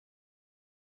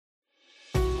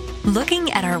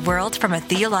Looking at our world from a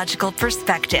theological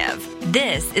perspective.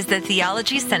 This is the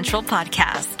Theology Central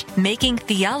Podcast, making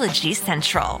theology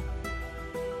central.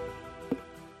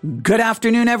 Good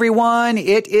afternoon, everyone.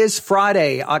 It is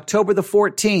Friday, October the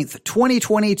 14th,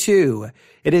 2022.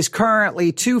 It is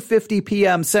currently 2:50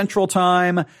 p.m. Central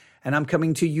Time, and I'm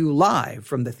coming to you live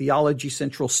from the Theology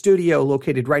Central studio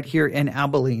located right here in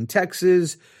Abilene,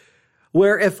 Texas,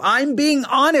 where if I'm being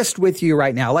honest with you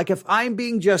right now, like if I'm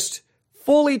being just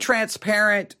fully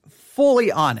transparent,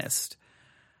 fully honest,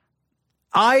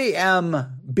 I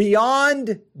am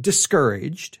beyond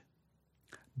discouraged,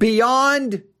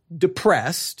 beyond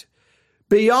depressed,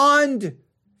 beyond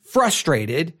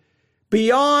frustrated,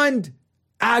 beyond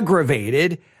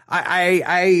aggravated.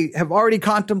 I have already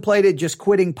contemplated just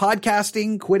quitting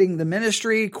podcasting, quitting the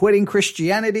ministry, quitting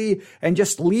Christianity, and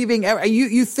just leaving.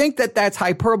 You think that that's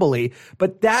hyperbole,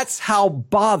 but that's how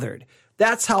bothered,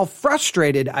 that's how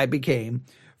frustrated I became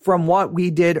from what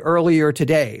we did earlier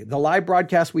today. The live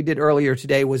broadcast we did earlier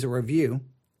today was a review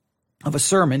of a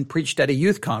sermon preached at a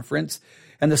youth conference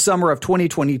in the summer of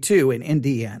 2022 in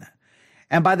Indiana.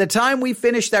 And by the time we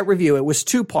finished that review, it was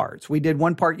two parts. We did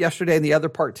one part yesterday and the other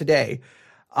part today.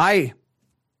 I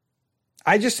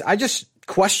just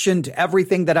questioned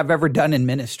everything that I've ever done in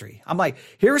ministry. I'm like,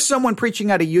 here's someone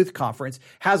preaching at a youth conference,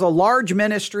 has a large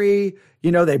ministry.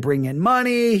 You know, they bring in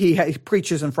money. He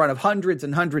preaches in front of hundreds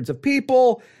and hundreds of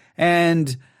people.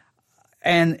 And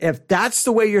if that's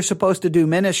the way you're supposed to do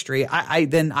ministry, I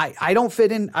don't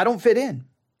fit in. I don't fit in.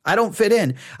 I don't fit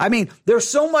in. I mean, there's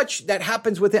so much that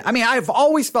happens with it. I mean, I've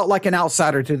always felt like an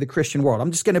outsider to the Christian world.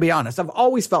 I'm just going to be honest. I've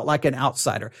always felt like an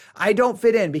outsider. I don't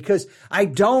fit in because I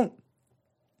don't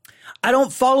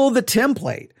follow the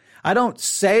template. I don't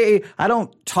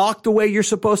talk the way you're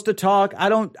supposed to talk. I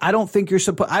don't think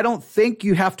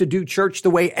you have to do church the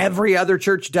way every other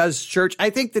church does church. I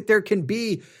think that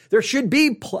there should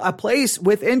be a place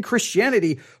within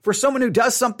Christianity for someone who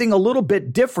does something a little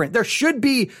bit different. There should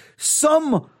be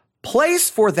some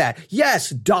place for that. Yes,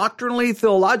 doctrinally,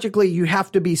 theologically, you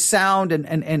have to be sound and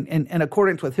in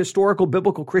accordance with historical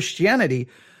biblical Christianity.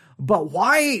 But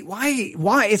why?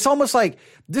 It's almost like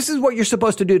this is what you're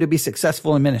supposed to do to be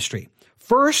successful in ministry.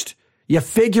 First, you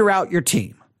figure out your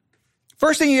team.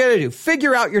 First thing you got to do,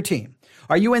 figure out your team.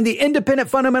 Are you in the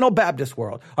independent fundamental Baptist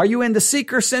world? Are you in the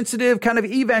seeker-sensitive kind of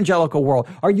evangelical world?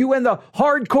 Are you in the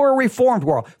hardcore reformed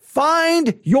world?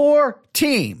 Find your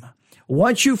team.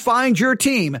 Once you find your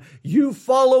team, you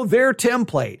follow their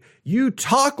template. You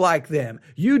talk like them.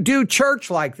 You do church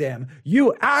like them.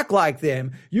 You act like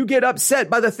them. You get upset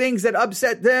by the things that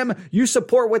upset them. You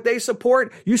support what they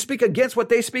support. You speak against what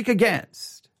they speak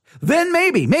against. Then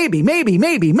maybe,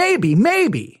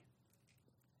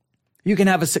 you can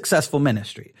have a successful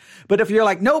ministry. But if you're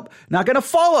like, nope, not going to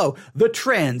follow the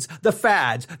trends, the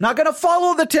fads, not going to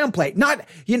follow the template,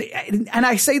 and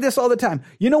I say this all the time.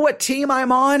 You know what team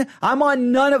I'm on? I'm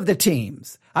on none of the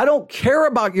teams. I don't care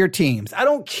about your teams. I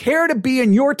don't care to be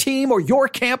in your team or your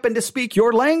camp and to speak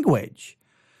your language.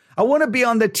 I want to be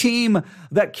on the team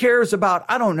that cares about,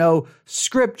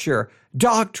 scripture,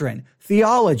 doctrine,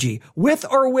 theology, with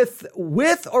or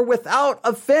without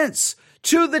offense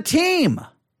to the team.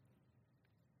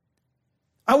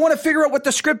 I want to figure out what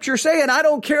the scriptures say, and I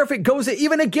don't care if it goes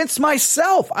even against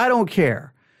myself. I don't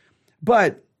care.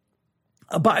 But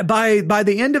by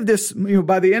the end of this,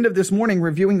 by the end of this morning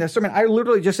reviewing this sermon, I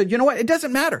literally just said, you know what? It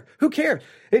doesn't matter. Who cares?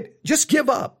 Just give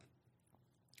up.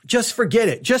 Just forget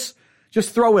it. Just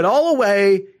throw it all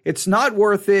away. It's not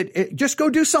worth it. Just go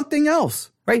do something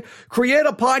else, right? Create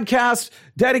a podcast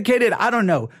dedicated,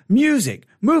 music,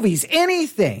 movies,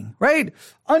 anything, right?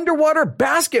 Underwater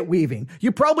basket weaving.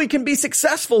 You probably can be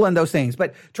successful in those things,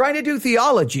 but trying to do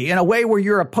theology in a way where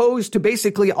you're opposed to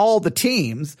basically all the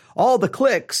teams, all the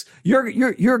cliques,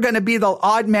 you're going to be the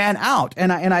odd man out.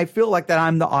 And I feel like that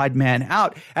I'm the odd man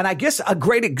out. And I guess a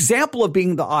great example of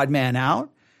being the odd man out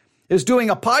is doing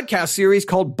a podcast series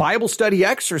called Bible Study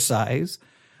Exercise,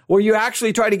 where you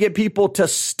actually try to get people to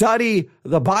study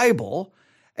the Bible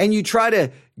and you try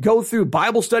to go through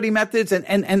Bible study methods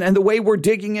and the way we're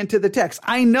digging into the text.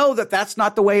 I know that that's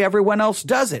not the way everyone else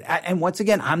does it. And once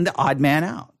again, I'm the odd man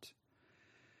out.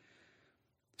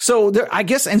 So I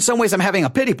guess in some ways I'm having a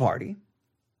pity party.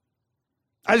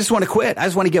 I just want to quit. I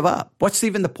just want to give up. What's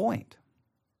even the point?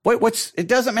 It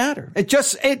doesn't matter.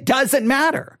 It doesn't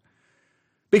matter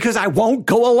because I won't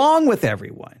go along with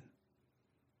everyone.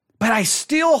 But I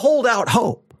still hold out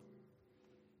hope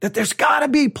that there's got to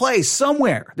be a place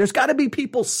somewhere. There's got to be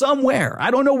people somewhere. I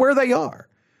don't know where they are,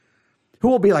 who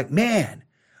will be like, man,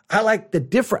 I like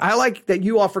that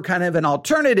you offer kind of an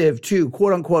alternative to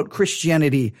quote unquote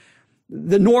Christianity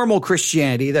the normal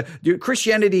Christianity, the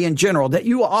Christianity in general, that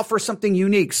you offer something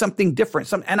unique, something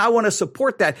different, and I want to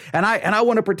support that, and I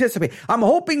want to participate. I'm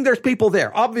hoping there's people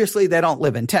there. Obviously, they don't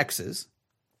live in Texas,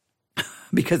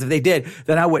 because if they did,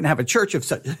 then I wouldn't have a church of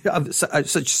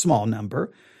such small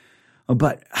number.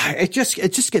 But it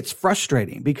just gets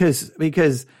frustrating because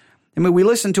I mean, we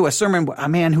listened to a sermon, a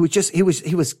man who he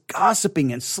was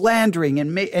gossiping and slandering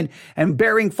and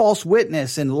bearing false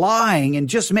witness and lying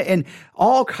and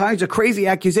all kinds of crazy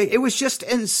accusations. It was just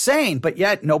insane, but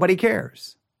yet nobody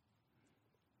cares.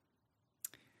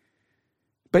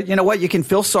 But you know what? You can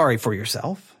feel sorry for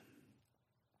yourself,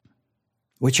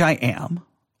 which I am,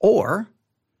 or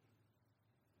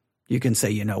you can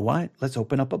say, you know what? Let's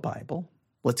open up a Bible.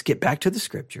 Let's get back to the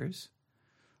scriptures.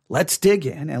 Let's dig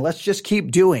in and let's just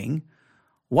keep doing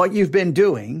what you've been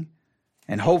doing.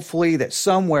 And hopefully that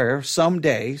somewhere,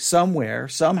 someday, somewhere,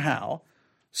 somehow,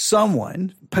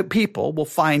 people will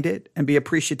find it and be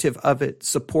appreciative of it,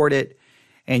 support it,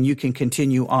 and you can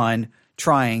continue on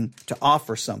trying to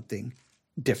offer something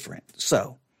different.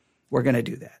 So we're going to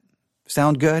do that.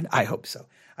 Sound good? I hope so.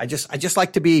 I just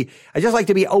like to be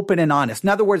open and honest. In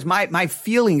other words, my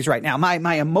feelings right now,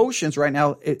 my emotions right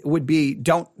now, it would be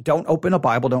don't open a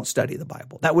Bible, don't study the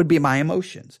Bible. That would be my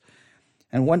emotions.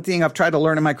 And one thing I've tried to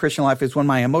learn in my Christian life is when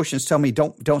my emotions tell me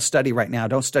don't study right now,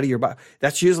 don't study your Bible.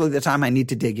 That's usually the time I need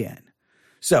to dig in.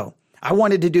 So I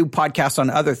wanted to do podcasts on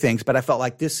other things, but I felt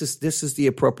like this is the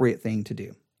appropriate thing to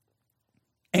do.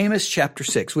 Amos chapter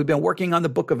 6. We've been working on the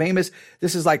book of Amos.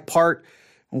 This is like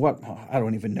I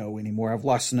don't even know anymore. I've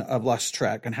lost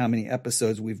track on how many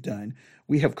episodes we've done.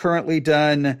 We have currently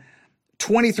done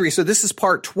 23. So this is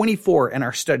part 24 in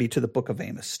our study to the book of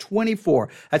Amos. 24.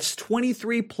 That's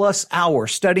 23 plus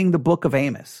hours studying the book of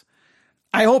Amos.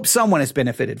 I hope someone has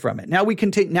benefited from it. Now we're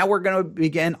going to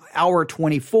begin hour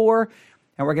 24,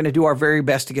 and we're going to do our very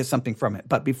best to get something from it.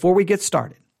 But before we get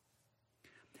started,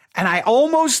 and I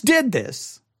almost did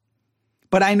this,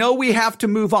 but I know we have to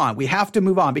move on. We have to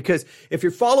move on because if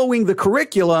you're following the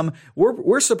curriculum,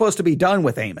 we're supposed to be done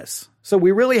with Amos. So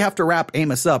we really have to wrap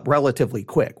Amos up relatively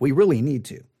quick. We really need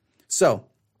to. So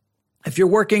if you're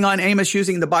working on Amos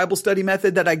using the Bible study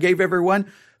method that I gave everyone,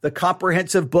 the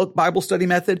comprehensive book Bible study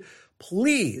method,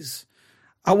 please,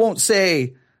 I won't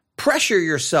say pressure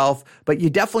yourself, but you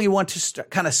definitely want to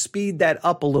kind of speed that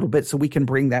up a little bit so we can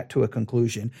bring that to a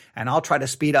conclusion. And I'll try to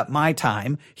speed up my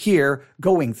time here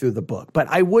going through the book. But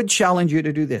I would challenge you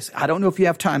to do this. I don't know if you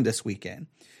have time this weekend,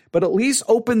 but at least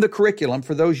open the curriculum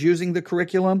for those using the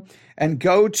curriculum and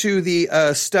go to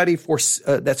the study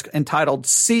that's entitled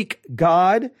Seek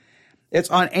God. It's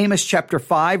on Amos chapter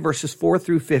 5, verses 4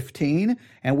 through 15.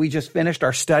 And we just finished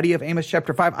our study of Amos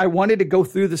chapter 5. I wanted to go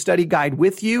through the study guide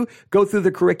with you, go through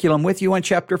the curriculum with you on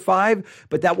chapter 5,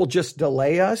 but that will just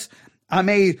delay us. I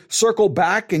may circle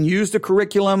back and use the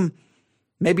curriculum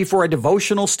maybe for a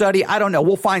devotional study. I don't know.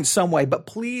 We'll find some way, but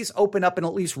please open up and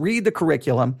at least read the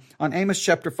curriculum on Amos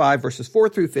chapter 5, verses 4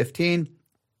 through 15.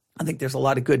 I think there's a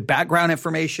lot of good background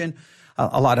information,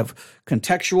 a lot of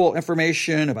contextual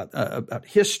information about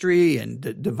history and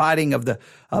the dividing of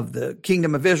the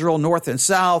kingdom of Israel, north and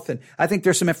south. And I think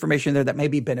there's some information there that may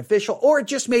be beneficial, or it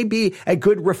just may be a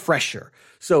good refresher.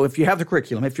 So if you have the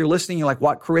curriculum, if you're listening, you're like,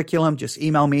 what curriculum? Just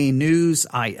email me,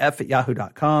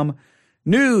 newsif@yahoo.com,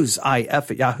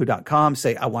 newsif@yahoo.com.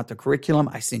 Say, I want the curriculum.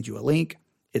 I send you a link.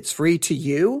 It's free to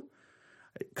you.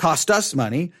 It cost us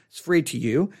money. It's free to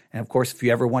you. And of course, if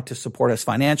you ever want to support us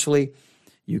financially,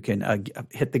 you can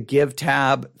hit the Give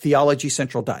tab,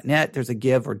 theologycentral.net. There's a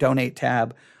Give or Donate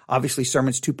tab. Obviously,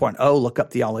 Sermons 2.0, look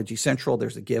up Theology Central.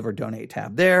 There's a Give or Donate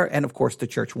tab there. And, of course, the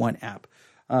Church One app.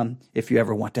 If you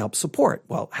ever want to help support,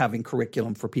 having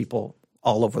curriculum for people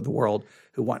all over the world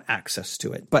who want access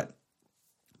to it. But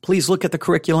please look at the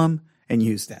curriculum and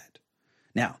use that.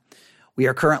 Now, we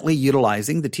are currently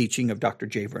utilizing the teaching of Dr.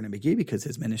 J. Vernon McGee because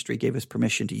his ministry gave us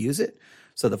permission to use it.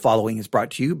 So the following is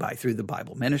brought to you by Through the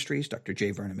Bible Ministries, Dr.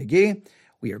 J. Vernon McGee.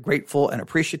 We are grateful and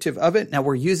appreciative of it. Now,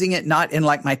 we're using it not in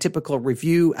like my typical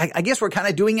review. I guess we're kind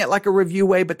of doing it like a review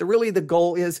way, but the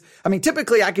goal is,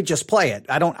 typically I could just play it.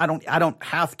 I don't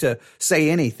have to say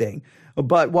anything.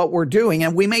 But what we're doing,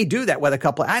 and we may do that with a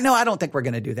couple. I don't think we're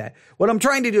going to do that. What I'm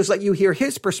trying to do is let you hear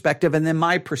his perspective and then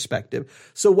my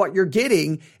perspective. So what you're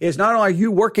getting is not only are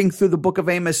you working through the book of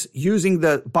Amos using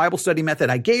the Bible study method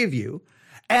I gave you,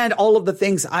 and all of the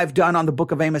things I've done on the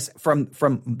book of Amos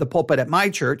from the pulpit at my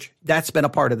church. That's been a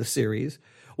part of the series.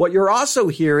 What you're also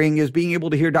hearing is being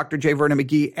able to hear Dr. J. Vernon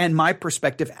McGee and my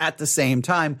perspective at the same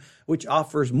time, which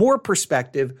offers more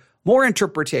perspective, more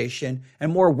interpretation,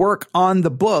 and more work on the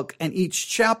book and each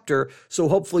chapter. So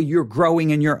hopefully you're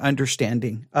growing in your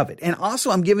understanding of it. And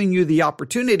also I'm giving you the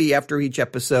opportunity after each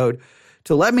episode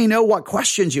to let me know what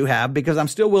questions you have, because I'm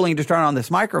still willing to turn on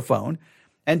this microphone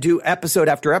and do episode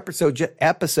after episode,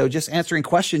 just answering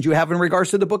questions you have in regards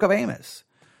to the book of Amos.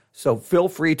 So feel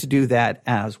free to do that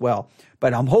as well.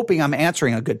 But I'm hoping I'm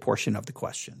answering a good portion of the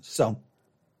questions. So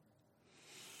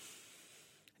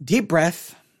deep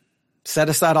breath, set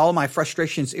aside all my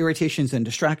frustrations, irritations, and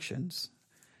distractions.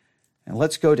 And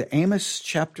let's go to Amos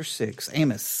chapter 6.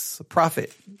 Amos, a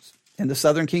prophet in the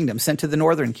southern kingdom, sent to the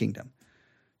northern kingdom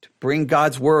to bring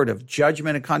God's word of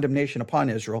judgment and condemnation upon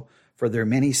Israel for their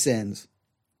many sins.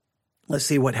 Let's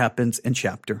see what happens in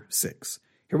chapter 6.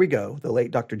 Here we go. The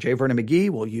late Dr. J. Vernon McGee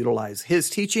will utilize his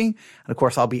teaching. And of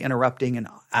course, I'll be interrupting and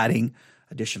adding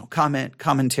additional comment,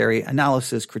 commentary,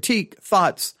 analysis, critique,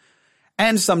 thoughts.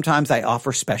 And sometimes I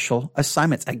offer special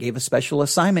assignments. I gave a special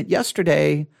assignment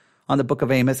yesterday on the book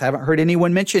of Amos. I haven't heard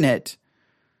anyone mention it,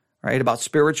 right, about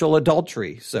spiritual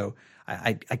adultery. So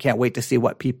I can't wait to see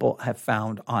what people have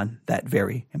found on that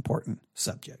very important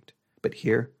subject. But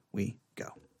here we go.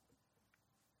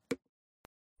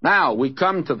 Now we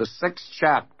come to the 6th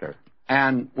chapter.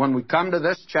 And when we come to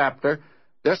this chapter,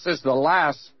 this is the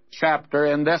last chapter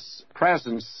in this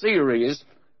present series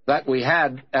that we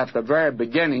had at the very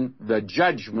beginning, the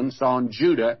judgments on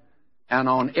Judah and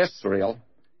on Israel.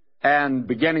 And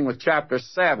beginning with chapter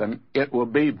 7, it will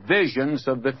be visions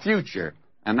of the future.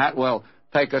 And that will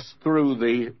take us through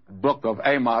the book of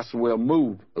Amos. We'll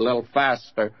move a little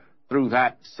faster through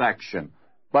that section.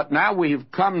 But now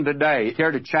we've come today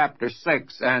here to chapter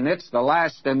 6, and it's the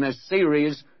last in this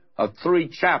series of 3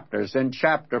 chapters. In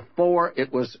chapter 4,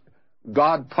 it was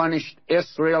God punished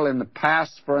Israel in the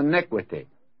past for iniquity.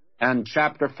 And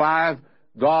chapter 5,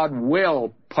 God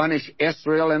will punish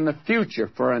Israel in the future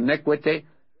for iniquity.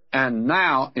 And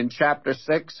now, in chapter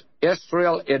 6,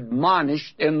 Israel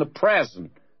admonished in the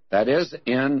present, that is,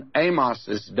 in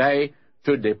Amos's day,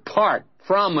 to depart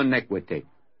from iniquity.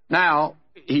 Now,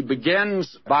 he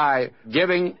begins by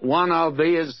giving one of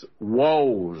these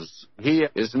woes. He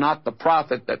is not the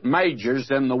prophet that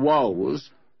majors in the woes.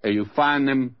 You find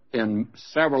them in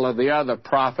several of the other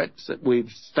prophets that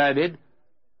we've studied,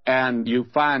 and you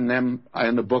find them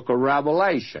in the book of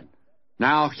Revelation.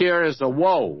 Now, here is a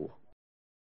woe.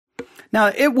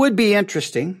 Now, it would be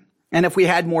interesting, and if we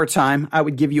had more time, I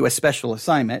would give you a special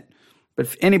assignment. But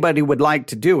if anybody would like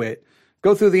to do it,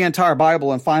 go through the entire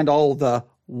Bible and find all the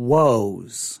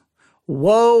woes.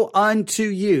 Woe unto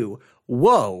you.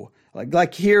 Woe.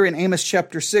 Like here in Amos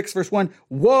chapter 6, verse 1,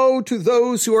 woe to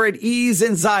those who are at ease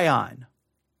in Zion.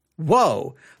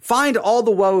 Woe. Find all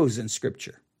the woes in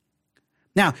Scripture.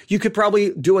 Now, you could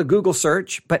probably do a Google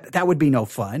search, but that would be no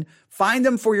fun. Find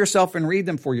them for yourself and read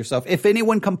them for yourself. If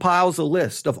anyone compiles a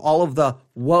list of all of the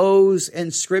woes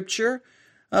in Scripture,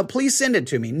 please send it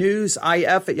to me,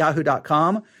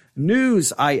 newsif@yahoo.com,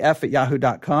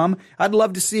 newsif@yahoo.com. I'd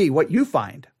love to see what you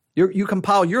find. You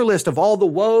compile your list of all the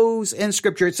woes in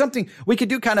Scripture. It's something we could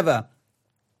do kind of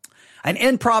an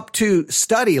impromptu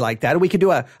study like that. We could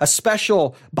do a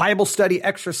special Bible study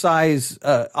exercise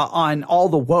on all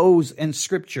the woes in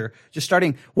Scripture. Just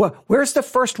starting, where's the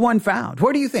first one found?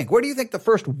 Where do you think? Where do you think the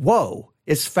first woe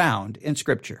is found in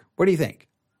Scripture? Where do you think?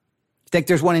 Think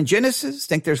there's one in Genesis?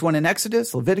 Think there's one in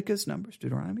Exodus, Leviticus, Numbers,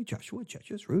 Deuteronomy, Joshua,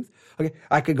 Judges, Ruth? Okay,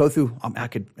 I could go through, I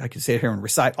could sit here and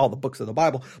recite all the books of the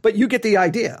Bible, but you get the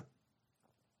idea.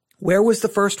 Where was the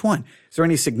first one? Is there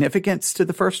any significance to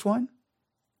the first one?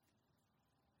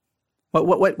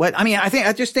 What? I mean,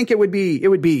 I just think it would be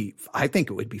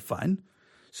fun.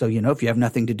 So, if you have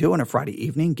nothing to do on a Friday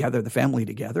evening, gather the family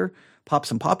together, pop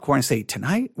some popcorn and say,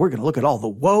 tonight, we're going to look at all the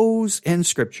woes in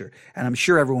Scripture. And I'm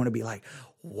sure everyone would be like,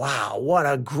 wow,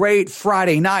 what a great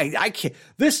Friday night. I can't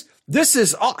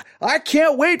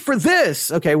wait for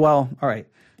this. Okay, well, all right.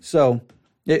 So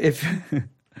if,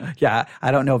 yeah,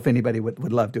 I don't know if anybody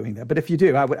would love doing that, but if you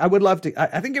do, I would love to.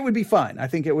 I think it would be fun. I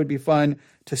think it would be fun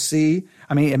to see.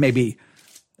 I mean, it may be,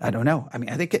 I don't know. I mean,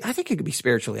 I think it could be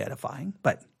spiritually edifying,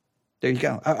 but there you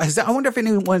go. I wonder if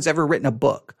anyone's ever written a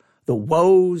book, The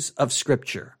Woes of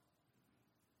Scripture.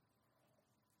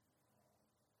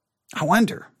 I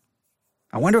wonder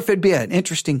if it'd be an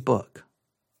interesting book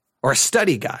or a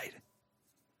study guide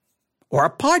or a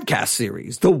podcast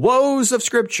series, The Woes of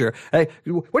Scripture.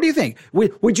 What do you think?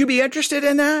 Would you be interested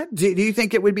in that? Do you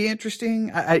think it would be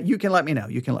interesting? You can let me know.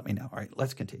 All right,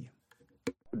 let's continue.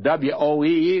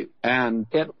 WOE, and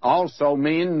it also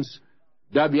means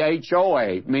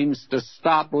WHOA, means to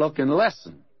stop, look, and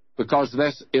listen, because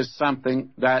this is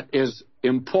something that is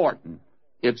important.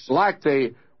 It's like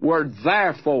the word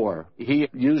therefore, he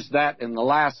used that in the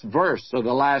last verse of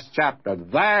the last chapter.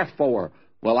 Therefore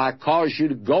will I cause you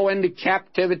to go into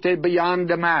captivity beyond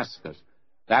Damascus.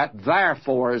 That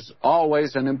therefore is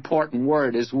always an important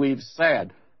word, as we've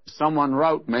said. Someone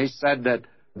wrote me, said that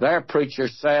their preacher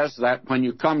says that when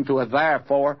you come to a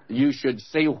therefore, you should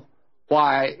see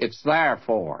why it's there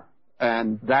for.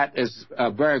 And that is a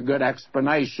very good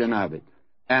explanation of it.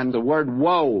 And the word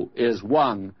woe is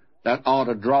one that ought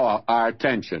to draw our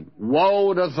attention.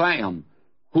 Woe to them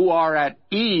who are at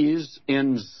ease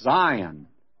in Zion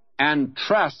and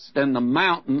trust in the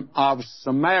mountain of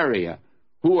Samaria,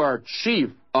 who are chief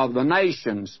of the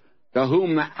nations to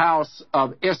whom the house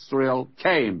of Israel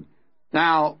came.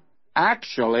 Now,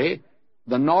 actually,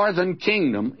 the northern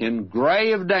kingdom, in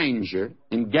grave danger,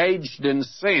 engaged in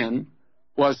sin,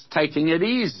 was taking it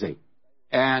easy.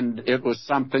 And it was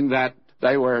something that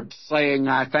they were saying,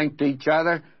 I think, to each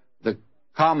other. The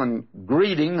common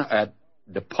greeting at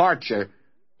departure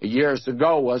years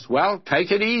ago was, well,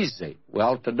 take it easy.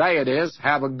 Well, today it is,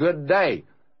 have a good day.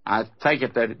 I take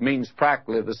it that it means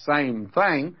practically the same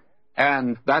thing,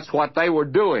 and that's what they were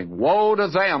doing. Woe to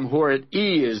them who are at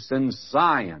ease in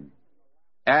Zion.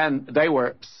 And they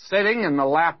were sitting in the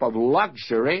lap of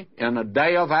luxury in a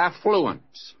day of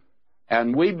affluence.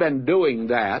 And we've been doing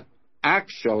that,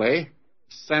 actually,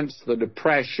 since the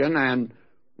Depression and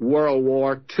World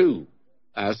War II.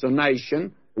 As a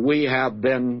nation, we have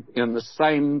been in the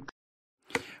same.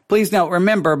 Please note,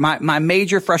 remember, my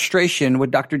major frustration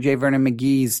with Dr. J. Vernon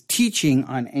McGee's teaching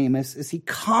on Amos is he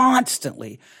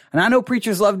constantly, and I know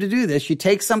preachers love to do this, you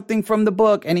take something from the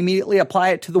book and immediately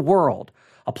apply it to the world,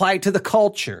 apply it to the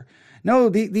culture. No,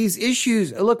 these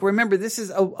issues, look, remember, this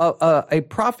is a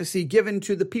prophecy given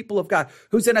to the people of God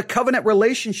who's in a covenant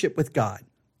relationship with God.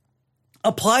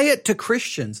 Apply it to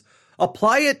Christians.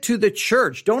 Apply it to the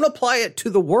church. Don't apply it to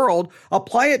the world.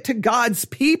 Apply it to God's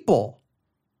people.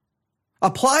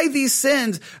 Apply these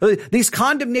sins, these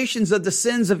condemnations of the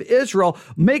sins of Israel.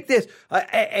 Make this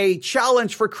a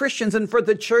challenge for Christians and for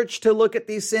the church to look at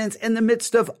these sins in the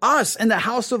midst of us in the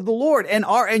house of the Lord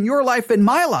and your life and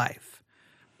my life.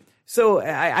 So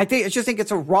I just think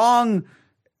it's a wrong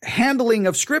handling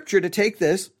of Scripture to take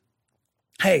this.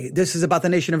 Hey, this is about the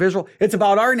nation of Israel. It's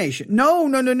about our nation. No.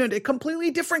 They're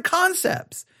completely different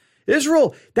concepts.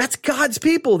 Israel, that's God's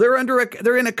people. They're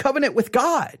in a covenant with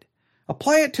God.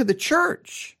 Apply it to the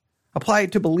church. Apply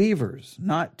it to believers,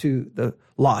 not to the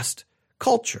lost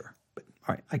culture. But,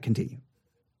 all right, I continue.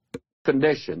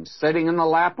 Conditions, sitting in the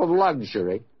lap of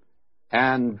luxury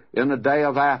and in a day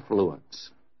of affluence.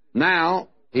 Now,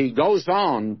 he goes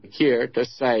on here to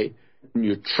say,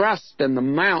 you trust in the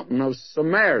mountain of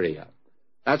Samaria.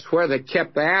 That's where they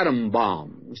kept the atom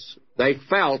bombs. They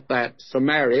felt that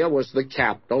Samaria was the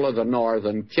capital of the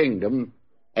northern kingdom.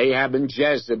 Ahab and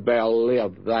Jezebel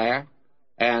lived there,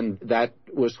 and that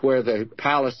was where the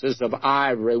palaces of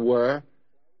ivory were.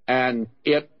 And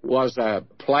it was a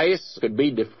place that could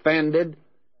be defended,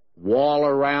 wall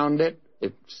around it.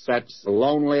 It sits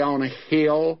lonely on a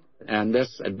hill, and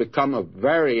this had become a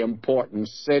very important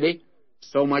city,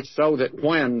 so much so that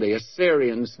when the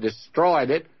Assyrians destroyed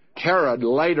it, Herod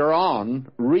later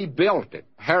on rebuilt it.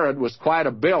 Herod was quite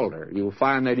a builder. You'll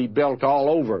find that he built all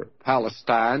over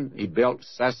Palestine. He built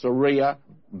Caesarea,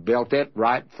 built it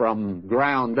right from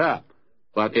ground up.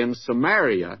 But in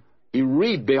Samaria, he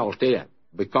rebuilt it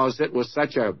because it was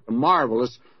such a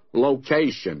marvelous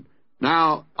location.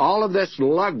 Now, all of this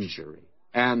luxury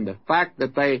and the fact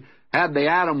that they had the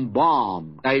atom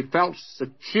bomb, they felt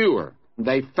secure.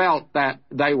 They felt that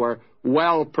they were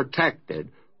well protected.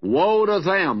 Woe to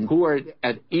them who are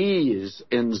at ease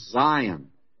in Zion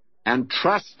and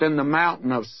trust in the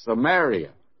mountain of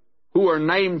Samaria, who are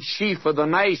named chief of the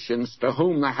nations to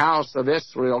whom the house of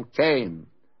Israel came.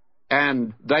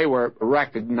 And they were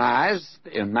recognized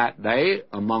in that day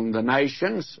among the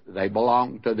nations. They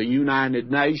belonged to the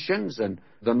United Nations, and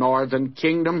the northern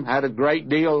kingdom had a great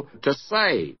deal to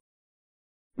say.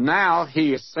 Now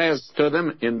he says to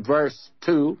them in verse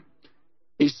 2,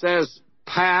 he says,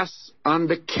 pass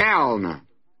unto Calneh.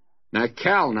 Now,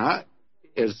 Calneh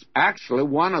is actually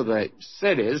one of the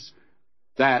cities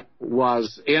that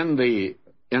was in the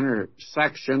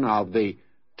intersection of the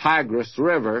Tigris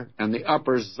River and the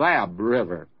upper Zab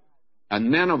River.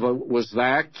 And Nineveh was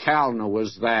there, Calneh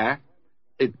was there.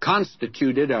 It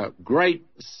constituted a great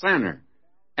center.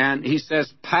 And he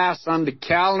says, pass unto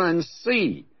Calneh and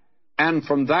see, and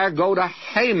from there go to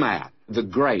Hamath the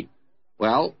Great.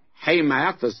 Well,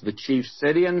 Hamath is the chief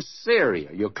city in Syria.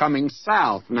 You're coming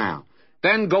south now.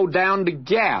 Then go down to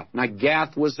Gath. Now,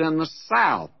 Gath was in the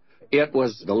south. It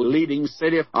was the leading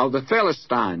city of the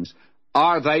Philistines.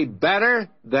 Are they better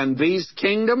than these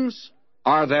kingdoms?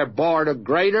 Are their border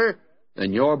greater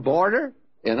than your border?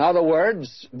 In other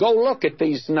words, go look at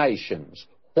these nations.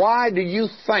 Why do you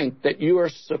think that you are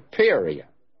superior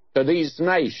to these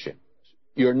nations?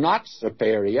 You're not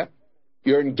superior.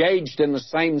 You're engaged in the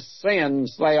same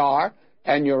sins they are,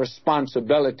 and your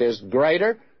responsibility is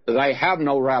greater. They have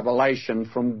no revelation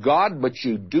from God, but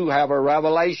you do have a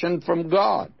revelation from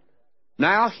God.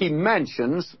 Now he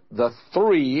mentions the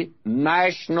three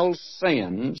national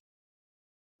sins.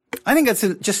 I think that's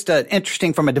just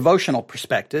interesting from a devotional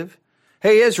perspective.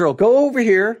 Hey, Israel, go over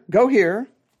here, go here,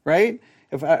 right?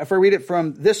 If I read it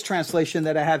from this translation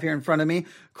that I have here in front of me,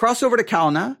 cross over to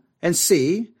Calneh and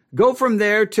see, go from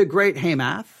there to Great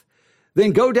Hamath,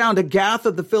 then go down to Gath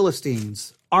of the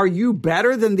Philistines. Are you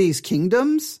better than these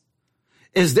kingdoms?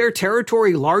 Is their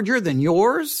territory larger than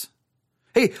yours?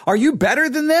 Hey, are you better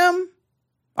than them?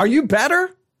 Are you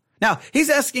better? Now, he's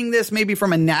asking this maybe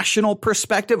from a national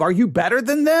perspective. Are you better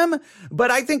than them? But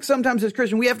I think sometimes as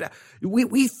Christians,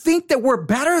 we think that we're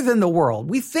better than the world.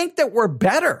 We think that we're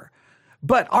better.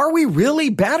 But are we really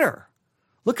better?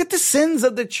 Look at the sins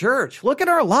of the church. Look at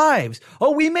our lives.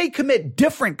 Oh, we may commit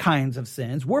different kinds of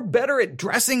sins. We're better at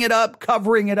dressing it up,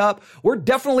 covering it up. We're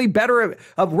definitely better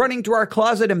at running to our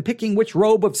closet and picking which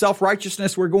robe of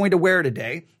self-righteousness we're going to wear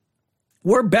today.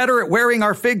 We're better at wearing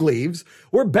our fig leaves.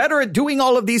 We're better at doing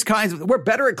all of these we're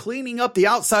better at cleaning up the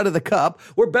outside of the cup.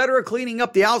 We're better at cleaning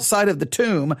up the outside of the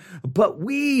tomb. But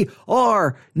we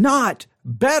are not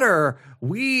better.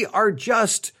 We are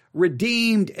just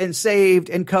redeemed and saved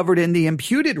and covered in the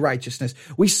imputed righteousness.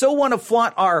 We so want to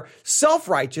flaunt our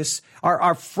self-righteous,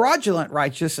 our fraudulent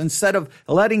righteous, instead of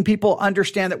letting people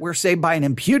understand that we're saved by an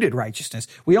imputed righteousness.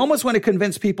 We almost want to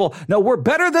convince people, no, we're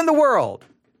better than the world.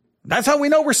 That's how we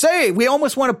know we're saved. We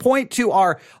almost want to point to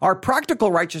our practical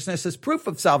righteousness as proof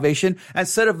of salvation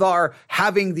instead of our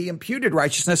having the imputed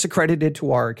righteousness accredited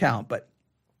to our account. But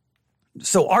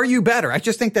so are you better? I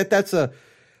just think that that's a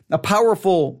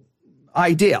powerful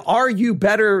idea. Are you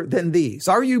better than these?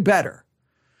 Are you better?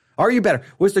 Are you better?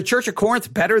 Was the church of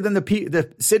Corinth better than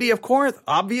the city of Corinth?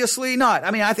 Obviously not. I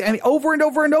mean, over and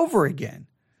over and over again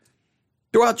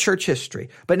throughout church history.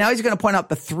 But now he's going to point out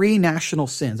the three national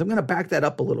sins. I'm going to back that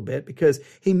up a little bit because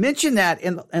he mentioned that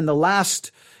in the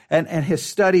last and his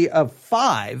study of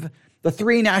 5, the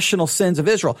three national sins of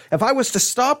Israel. If I was to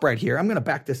stop right here, I'm going to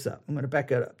back this up. I'm going to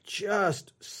back it up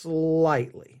just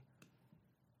slightly.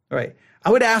 All right. I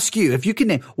would ask you, if you can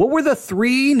name, what were the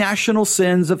three national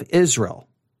sins of Israel?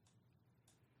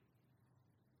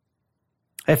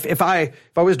 If I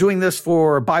was doing this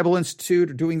for Bible Institute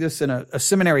or doing this in a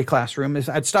seminary classroom,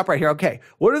 I'd stop right here. Okay,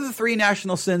 what are the three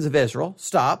national sins of Israel?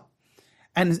 Stop.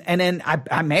 And then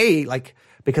I may,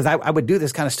 because I would do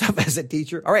this kind of stuff as a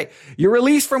teacher. All right, you're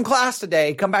released from class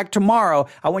today. Come back tomorrow.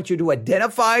 I want you to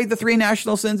identify the three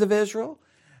national sins of Israel,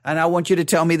 and I want you to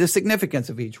tell me the significance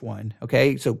of each one.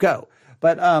 Okay, so go.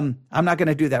 But I'm not going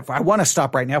to do that. I want to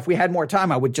stop right now. If we had more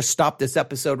time, I would just stop this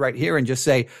episode right here and just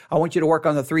say, I want you to work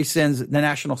on the three sins, the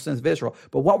national sins of Israel.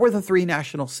 But what were the three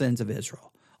national sins of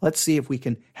Israel? Let's see if we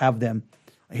can have them.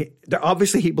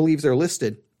 Obviously, he believes they're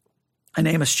listed in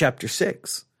Amos chapter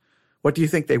 6. What do you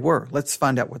think they were? Let's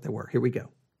find out what they were. Here we go.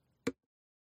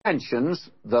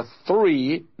 Mentions the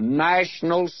three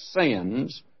national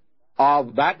sins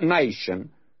of that nation.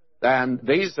 And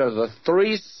these are the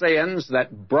three sins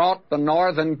that brought the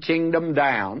northern kingdom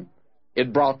down.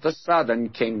 It brought the southern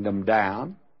kingdom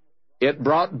down. It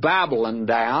brought Babylon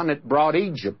down. It brought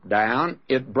Egypt down.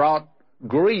 It brought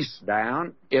Greece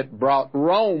down. It brought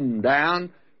Rome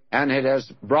down. And it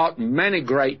has brought many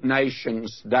great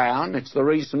nations down. It's the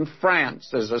reason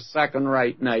France is a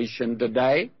second-rate nation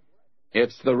today.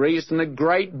 It's the reason that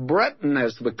Great Britain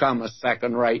has become a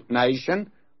second-rate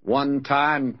nation. One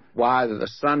time, why, the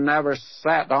sun never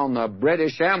set on the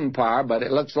British Empire, but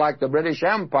it looks like the British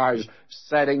Empire is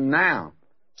setting now.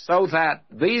 So that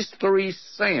these three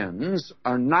sins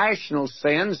are national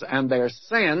sins, and they're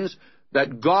sins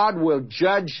that God will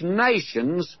judge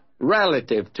nations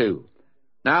relative to.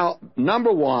 Now,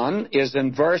 number 1 is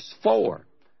in verse 4.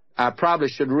 I probably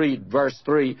should read verse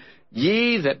 3.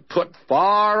 Ye that put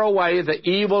far away the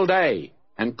evil day,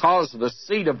 and cause the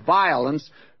seat of violence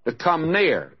to come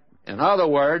near. In other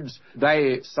words,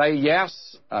 they say,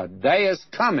 yes, a day is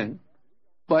coming,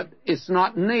 but it's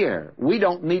not near. We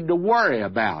don't need to worry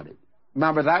about it.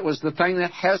 Remember, that was the thing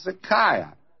that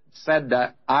Hezekiah said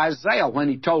to Isaiah when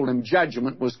he told him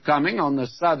judgment was coming on the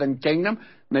southern kingdom,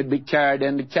 and they'd be carried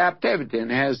into captivity.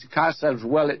 And Hezekiah says,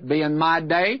 will it be in my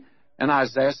day? And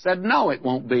Isaiah said, no, it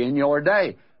won't be in your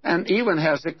day. And even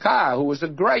Hezekiah, who was a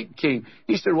great king,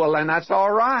 he said, well, then that's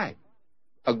all right.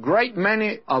 a great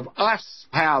many of us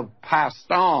have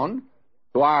passed on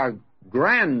to our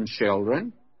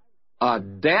grandchildren a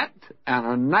debt and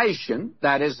a nation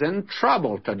that is in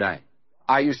trouble today.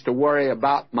 I used to worry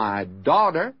about my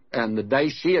daughter and the day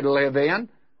she'd live in.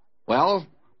 Well,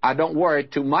 I don't worry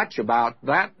too much about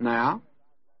that now,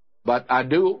 but I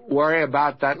do worry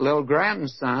about that little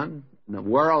grandson, the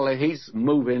world that he's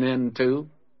moving into,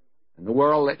 and the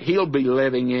world that he'll be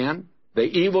living in. The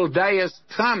evil day is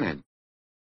coming.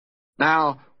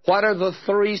 Now, what are the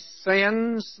three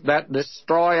sins that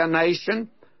destroy a nation?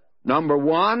 Number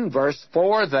 1, verse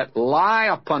 4, that lie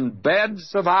upon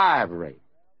beds of ivory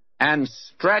and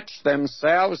stretch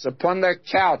themselves upon their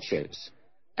couches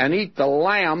and eat the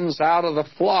lambs out of the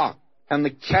flock and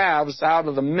the calves out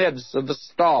of the midst of the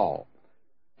stall.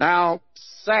 Now,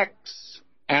 sex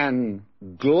and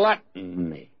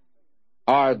gluttony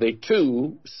are the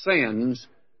two sins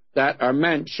that are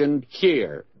mentioned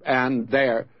here, and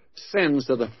they're sins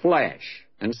of the flesh.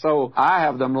 And so I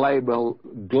have them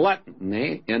labeled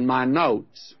gluttony in my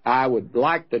notes. I would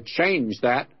like to change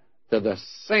that to the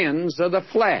sins of the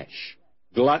flesh,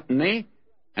 gluttony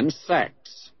and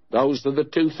sex. Those are the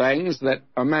two things that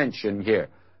are mentioned here.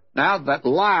 Now, that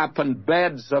lie upon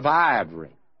beds of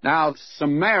ivory. Now,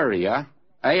 Samaria,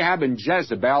 Ahab and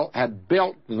Jezebel had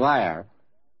built there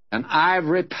an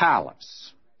ivory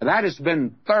palace. That has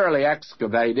been thoroughly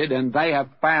excavated, and they have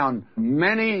found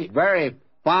many very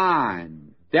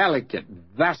fine, delicate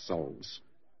vessels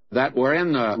that were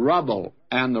in the rubble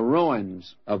and the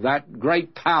ruins of that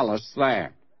great palace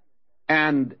there.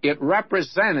 And it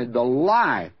represented the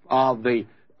life of the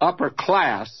upper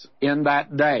class in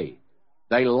that day.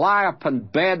 They lie upon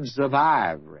beds of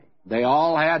ivory. They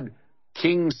all had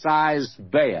king-size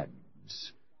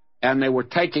beds, and they were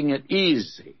taking it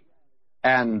easy.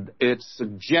 And it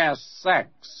suggests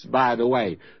sex, by the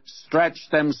way. Stretch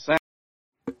themselves.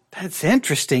 That's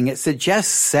interesting. It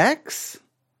suggests sex?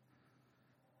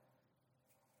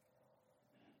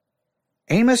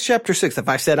 Amos chapter 6, if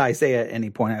I said Isaiah at any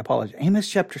point, I apologize. Amos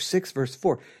chapter 6, verse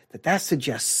 4, that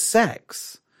suggests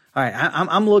sex. All right,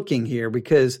 I'm looking here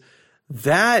because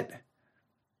that,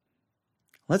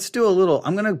 let's do a little,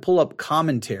 I'm going to pull up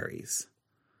commentaries.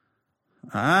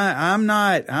 I'm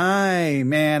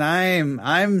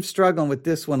struggling with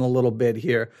this one a little bit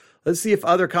here. Let's see if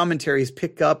other commentaries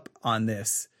pick up on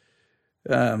this.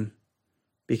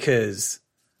 Because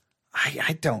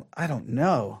I don't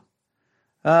know.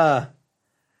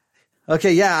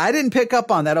 Okay. Yeah. I didn't pick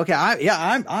up on that. Okay.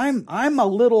 I'm a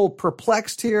little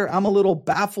perplexed here. I'm a little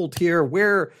baffled here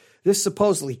where this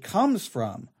supposedly comes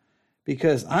from,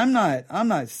 because I'm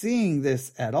not seeing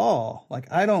this at all.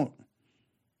 Like, I don't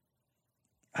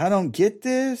get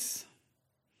this.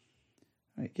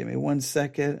 All right, give me 1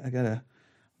 second. I got to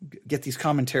get these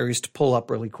commentaries to pull up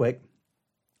really quick.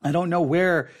 I don't know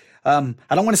where, I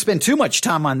don't want to spend too much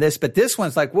time on this, but this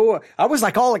one's like, whoa, I was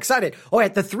like all excited. Oh,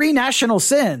 at the 3 national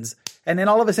sins. And then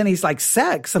all of a sudden he's like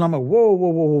sex. And I'm like, whoa,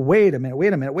 wait a minute.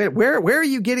 Where are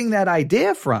you getting that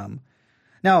idea from?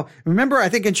 Now, remember, I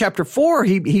think in chapter 4,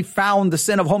 he found the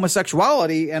sin of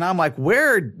homosexuality, and I'm like,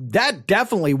 where? That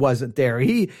definitely wasn't there.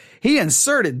 He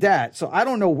inserted that. So I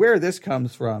don't know where this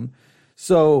comes from.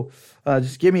 So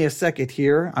just give me a second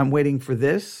here. I'm waiting for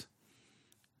this.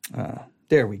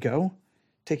 There we go.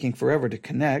 Taking forever to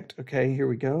connect. Okay, here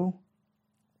we go.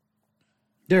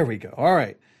 There we go. All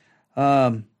right.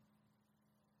 I'm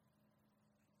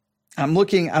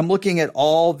looking at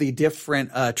all the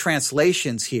different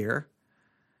translations here.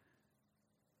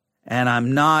 And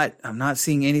I'm not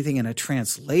seeing anything in a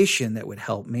translation that would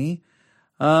help me.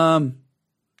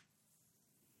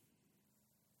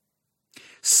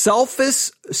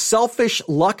 Selfish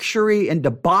luxury and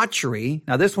debauchery.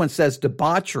 Now this one says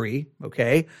debauchery.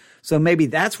 Okay. So maybe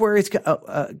that's where it's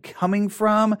coming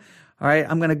from. All right.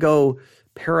 I'm going to go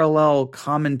parallel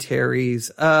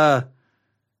commentaries.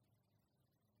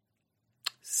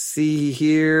 See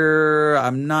here,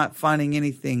 I'm not finding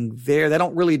anything there. They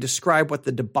don't really describe what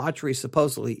the debauchery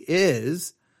supposedly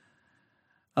is.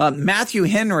 Matthew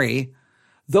Henry,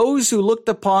 those who looked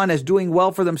upon as doing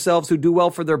well for themselves, who do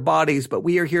well for their bodies, but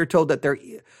we are here told that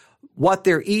what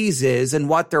their ease is and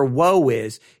what their woe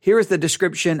is. Here is the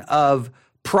description of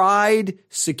pride,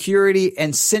 security,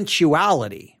 and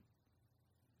sensuality.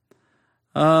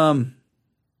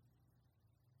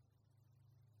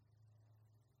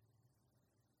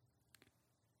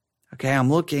 Okay,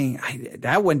 I'm looking.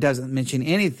 That one doesn't mention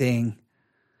anything.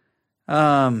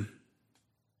 I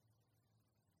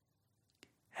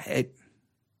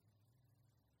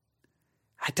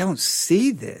don't see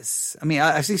this. I mean,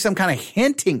 I see some kind of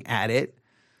hinting at it.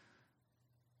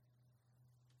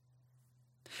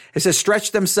 It says,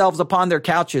 stretch themselves upon their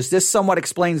couches. This somewhat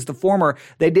explains the former.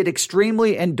 They did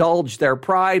extremely indulge their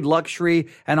pride, luxury,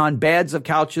 and on beds of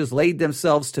couches laid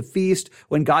themselves to feast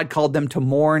when God called them to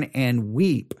mourn and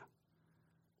weep.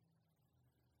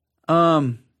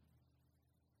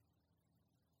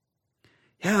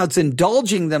 Yeah, it's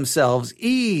indulging themselves,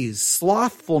 ease,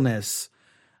 slothfulness.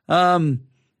 I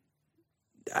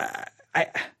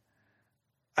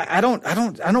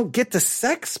don't get the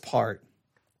sex part.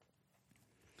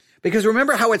 Because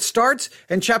remember how it starts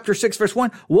in chapter 6, verse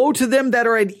 1, woe to them that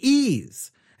are at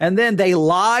ease. And then they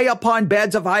lie upon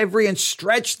beds of ivory and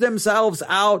stretch themselves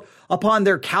out upon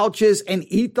their couches and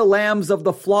eat the lambs of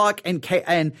the flock and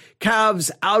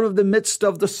calves out of the midst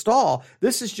of the stall.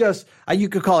 This is just, you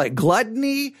could call it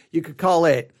gluttony. You could call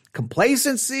it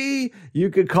complacency. You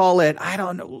could call it, I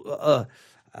don't know.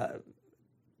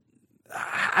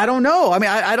 I don't know. I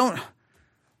mean, I don't.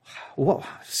 Whoa.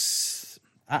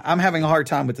 I'm having a hard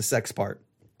time with the sex part.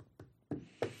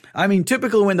 I mean,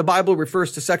 typically when the Bible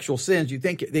refers to sexual sins, you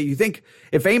think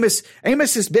if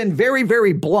Amos has been very,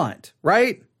 very blunt,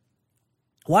 right?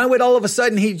 Why would all of a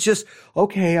sudden he just,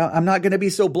 okay, I'm not going to be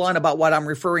so blunt about what I'm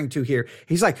referring to here.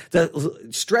 He's like, the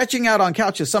stretching out on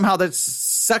couches, somehow that's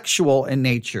sexual in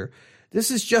nature.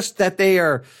 This is just that they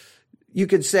are, you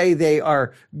could say they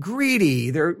are greedy,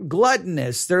 they're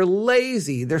gluttonous, they're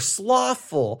lazy, they're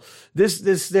slothful.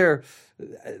 They're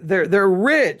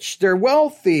rich, they're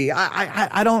wealthy.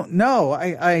 I don't know. All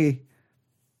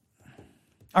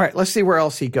right, let's see where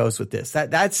else he goes with this.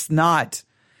 That's not,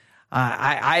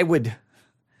 I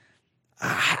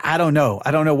don't know.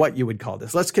 I don't know what you would call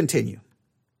this. Let's continue.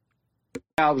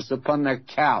 Upon their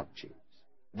couches.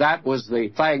 That was the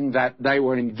thing that they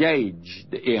were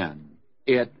engaged in.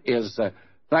 It is a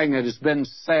thing that has been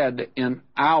said in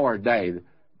our day.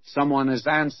 Someone has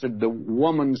answered the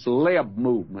woman's lib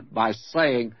movement by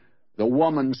saying the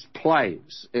woman's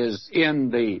place is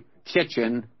in the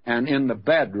kitchen and in the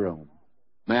bedroom.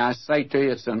 May I say to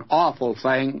you, it's an awful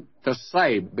thing to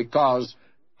say because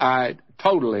I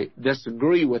totally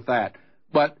disagree with that.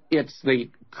 But it's the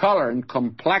color and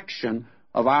complexion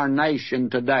of our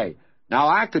nation today. Now,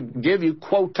 I could give you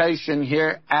quotation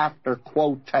here after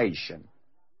quotation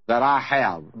that I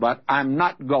have, but I'm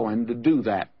not going to do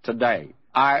that today.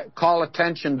 I call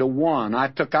attention to one. I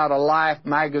took out a Life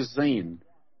magazine,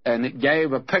 and it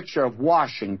gave a picture of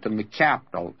Washington, the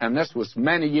capital, and this was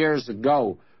many years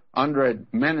ago under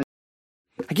administration.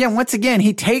 Again, once again,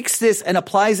 he takes this and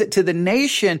applies it to the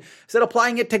nation instead of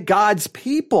applying it to God's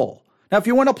people. Now, if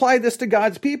you want to apply this to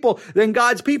God's people, then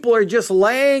God's people are just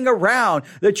laying around.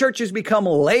 The church has become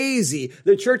lazy.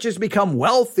 The church has become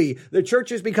wealthy. The church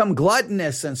has become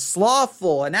gluttonous and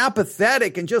slothful and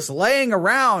apathetic and just laying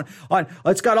around.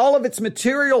 It's got all of its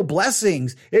material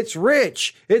blessings. It's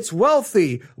rich. It's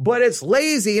wealthy, but it's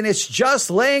lazy and it's just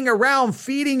laying around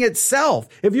feeding itself.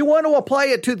 If you want to apply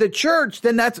it to the church,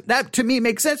 then that to me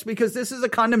makes sense because this is a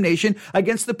condemnation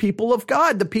against the people of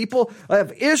God, the people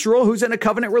of Israel who's in a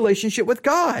covenant relationship with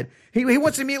God. He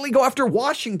wants to immediately go after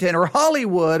Washington or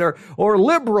Hollywood or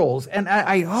liberals. And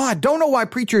I don't know why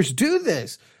preachers do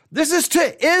this. This is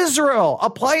to Israel.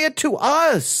 Apply it to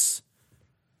us.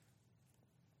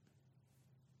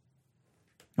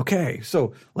 Okay,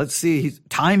 so let's see.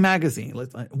 Time magazine,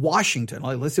 Washington.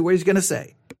 Let's see what he's going to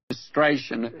say.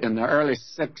 Administration in the early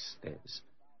 60s.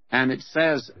 And it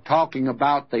says, talking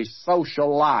about the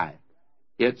social life,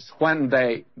 it's when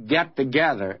they get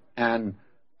together and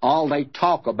all they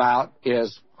talk about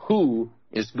is who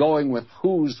is going with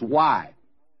whose wife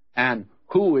and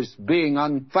who is being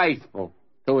unfaithful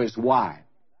to his wife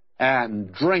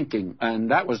and drinking.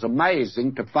 And that was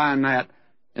amazing to find that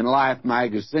in Life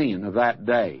magazine of that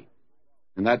day.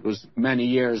 And that was many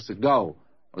years ago.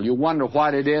 Well, you wonder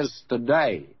what it is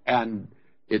today. And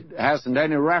it hasn't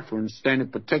any reference to any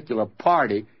particular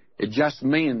party. It just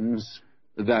means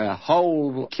the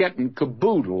whole kit and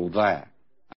caboodle there.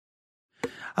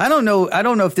 I don't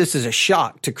know if this is a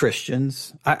shock to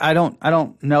Christians. I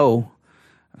don't know.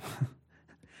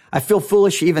 I feel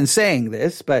foolish even saying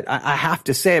this, but I have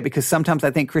to say it because sometimes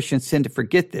I think Christians tend to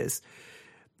forget this.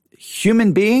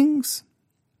 Human beings,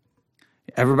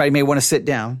 everybody may want to sit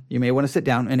down. You may want to sit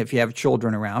down. And if you have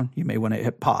children around, you may want to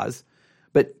hit pause.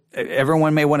 But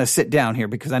everyone may want to sit down here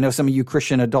because I know some of you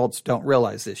Christian adults don't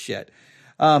realize this yet.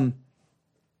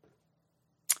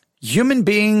 Human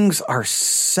beings are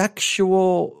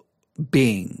sexual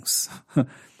beings.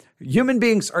 Human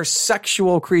beings are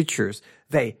sexual creatures.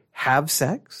 They have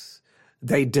sex,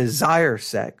 they desire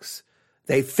sex,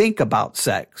 they think about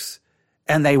sex,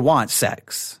 and they want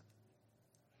sex.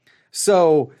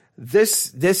 So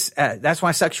that's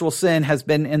why sexual sin has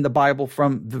been in the Bible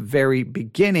from the very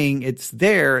beginning. It's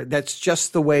there. That's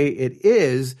just the way it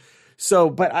is. So,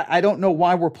 but I don't know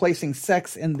why we're placing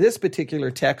sex in this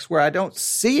particular text where I don't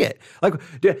see it. Like,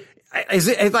 is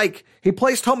it like he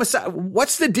placed homosexual?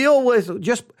 What's the deal with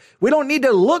just, we don't need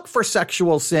to look for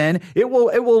sexual sin. It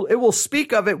will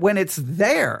speak of it when it's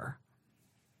there.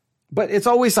 But it's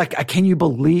always like, can you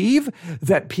believe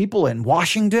that people in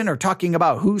Washington are talking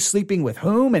about who's sleeping with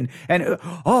whom? And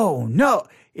oh no,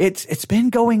 it's been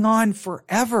going on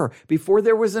forever before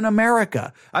there was an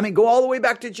America. I mean, go all the way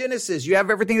back to Genesis. You have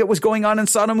everything that was going on in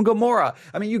Sodom and Gomorrah.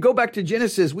 I mean, you go back to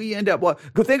Genesis, we end up,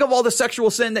 go think of all the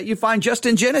sexual sin that you find just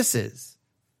in Genesis.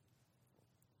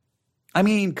 I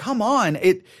mean, come on.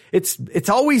 It's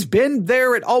always been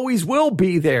there. It always will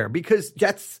be there because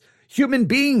that's human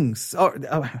beings.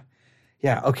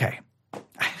 Yeah, okay.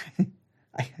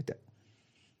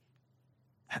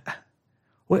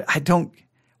 Why?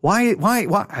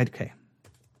 Okay.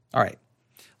 All right.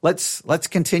 Let's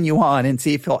continue on and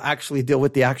see if he'll actually deal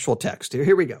with the actual text.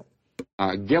 Here we go.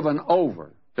 Given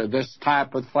over to this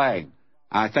type of thing.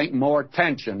 I think more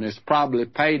attention is probably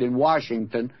paid in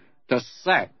Washington to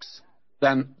sex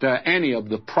than to any of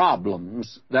the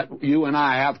problems that you and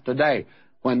I have today.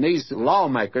 When these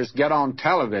lawmakers get on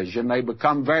television, they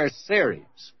become very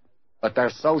serious. But their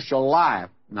social life,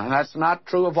 now that's not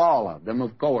true of all of them,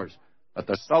 of course, but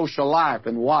the social life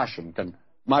in Washington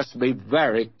must be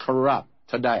very corrupt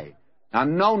today. Now,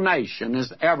 no nation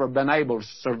has ever been able to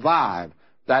survive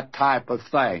that type of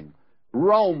thing.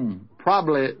 Rome,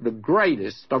 probably the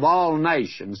greatest of all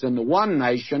nations, and the one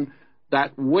nation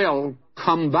that will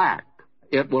come back.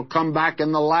 It will come back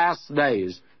in the last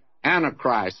days.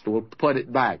 Antichrist will put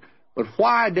it back. But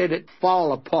why did it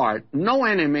fall apart? No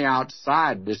enemy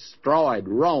outside destroyed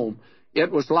Rome.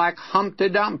 It was like Humpty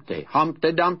Dumpty.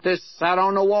 Humpty Dumpty sat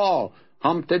on a wall.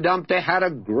 Humpty Dumpty had a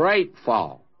great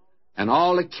fall. And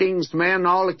all the king's men,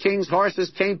 all the king's horses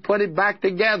came put it back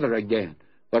together again.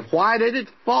 But why did it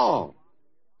fall?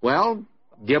 Well,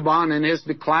 Gibbon in his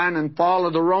Decline and Fall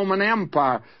of the Roman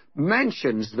Empire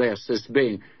mentions this as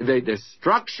being the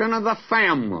destruction of the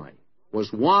family.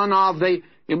 Was one of the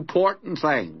important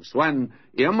things. When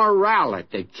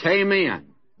immorality came in,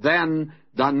 then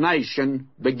the nation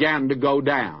began to go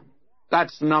down.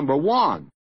 That's number one.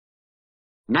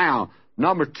 Now,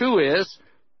 number two is,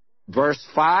 verse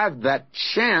 5, that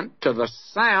chant to the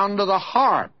sound of the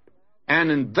harp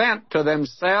and invent to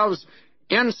themselves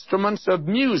instruments of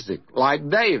music like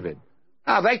David.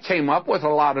 Now, they came up with a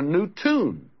lot of new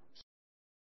tunes.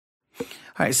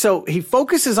 All right, so he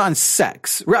focuses on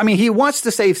sex. I mean, he wants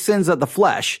to say sins of the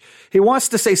flesh. He wants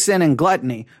to say sin and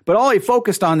gluttony, but all he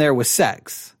focused on there was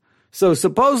sex. So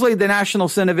supposedly the national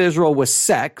sin of Israel was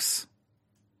sex.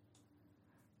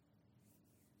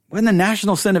 Wouldn't the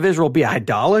national sin of Israel be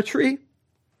idolatry?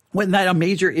 Wasn't that a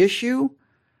major issue?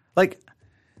 Like,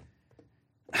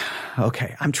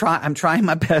 okay, I'm trying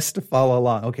my best to follow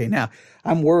along. Okay, now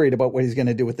I'm worried about what he's going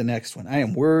to do with the next one. I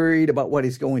am worried about what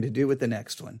he's going to do with the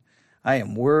next one. I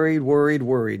am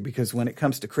worried, because when it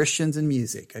comes to Christians and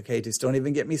music, okay, just don't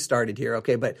even get me started here,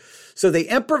 okay, but so they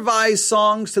improvise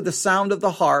songs to the sound of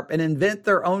the harp and invent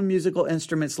their own musical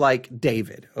instruments like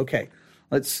David. Okay,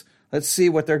 let's see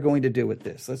what they're going to do with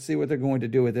this.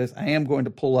 I am going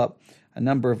to pull up a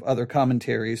number of other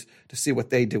commentaries to see what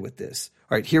they do with this.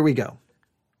 All right, here we go.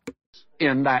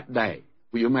 In that day,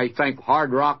 you may think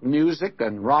hard rock music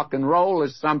and rock and roll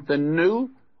is something new,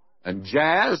 and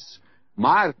jazz.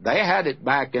 They had it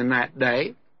back in that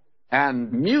day.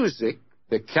 And music,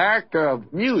 the character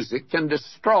of music can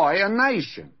destroy a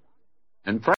nation.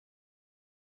 And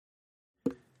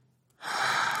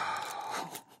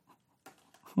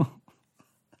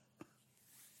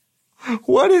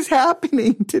what is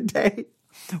happening today?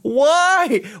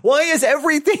 Why? Why is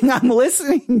everything I'm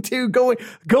listening to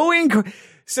going?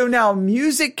 So now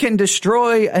music can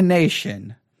destroy a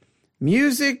nation.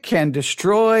 Music can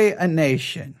destroy a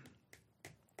nation.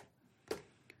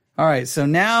 All right, so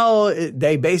now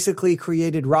they basically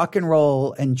created rock and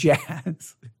roll and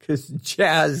jazz, because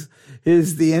jazz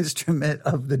is the instrument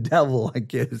of the devil, I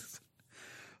guess.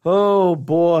 Oh,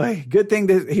 boy. Good thing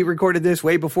that he recorded this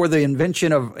way before the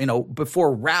invention of,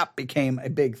 before rap became a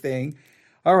big thing.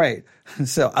 All right,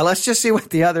 so let's just see what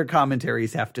the other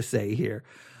commentaries have to say here.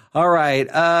 All right,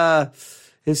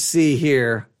 let's see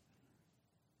here.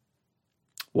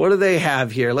 What do they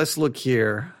have here? Let's look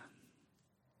here.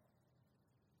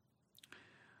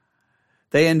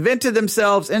 They invented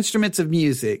themselves instruments of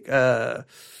music. The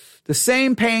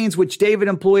same pains which David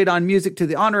employed on music to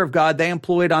the honor of God, they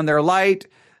employed on their light,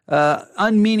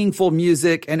 unmeaningful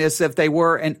music, and as if they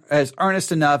were as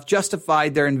earnest enough,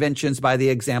 justified their inventions by the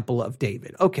example of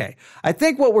David. Okay, I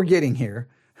think what we're getting here,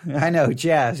 I know,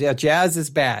 jazz. Yeah, jazz is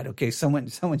bad. Okay, someone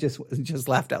just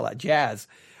laughed out loud. Jazz.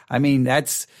 I mean,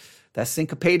 that's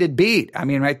syncopated beat. I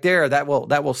mean, right there, that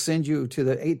will send you to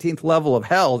the 18th level of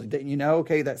hell. You know,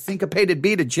 okay, that syncopated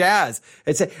beat of jazz.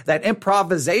 That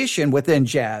improvisation within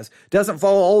jazz doesn't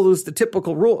follow all those the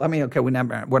typical rule. I mean, okay, we're not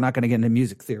going to get into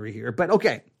music theory here, but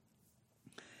okay.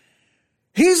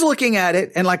 He's looking at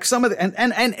it, and like some of the,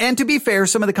 and to be fair,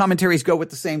 some of the commentaries go with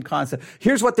the same concept.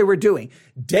 Here's what they were doing.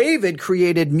 David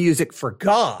created music for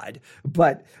God,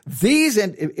 but these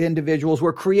individuals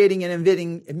were creating and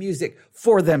inventing music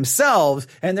for themselves,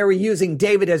 and they were using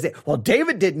David as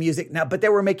David did music now, but they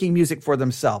were making music for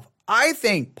themselves. I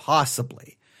think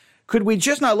possibly, could we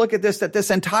just not look at this, that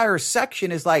this entire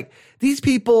section is like, these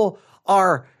people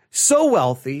are so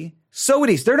wealthy, so at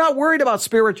ease. They're not worried about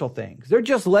spiritual things. They're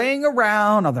just laying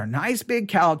around on their nice big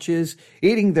couches,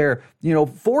 eating their,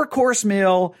 4-course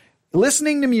meal,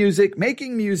 listening to music,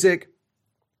 making music.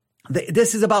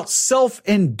 This is about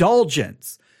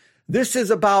self-indulgence. This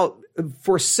is about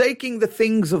forsaking the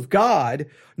things of God,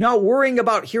 not worrying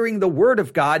about hearing the word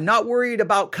of God, not worried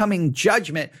about coming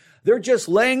judgment. They're just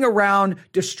laying around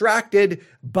distracted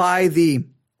by the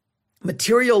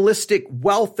materialistic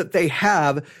wealth that they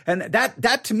have. And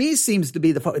that to me seems to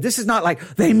be the focus. This is not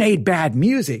like they made bad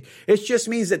music. It just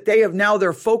means that they have now,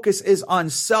 their focus is on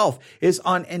self, is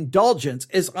on indulgence,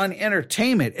 is on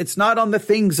entertainment. It's not on the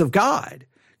things of God.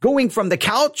 Going from the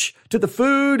couch to the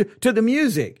food to the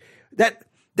music.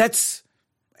 That's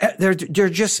they're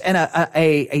just in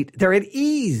they're at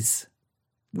ease,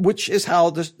 which is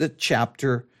how the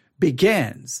chapter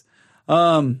begins.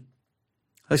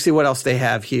 Let's see what else they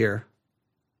have here.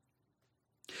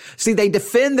 See, they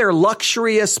defend their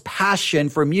luxurious passion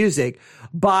for music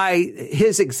by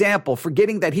his example,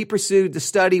 forgetting that he pursued the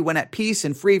study when at peace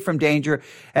and free from danger,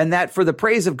 and that for the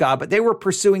praise of God. But they were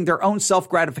pursuing their own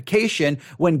self-gratification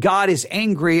when God is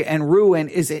angry and ruin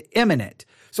is imminent.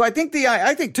 So I think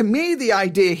to me, the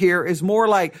idea here is more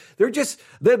like they're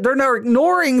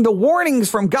ignoring the warnings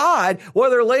from God while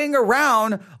they're laying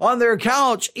around on their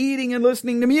couch, eating and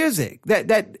listening to music.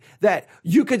 That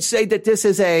you could say that this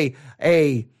is a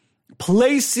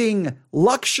placing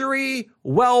luxury,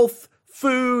 wealth,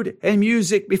 food, and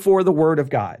music before the word of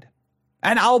God.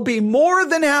 And I'll be more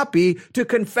than happy to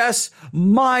confess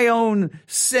my own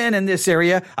sin in this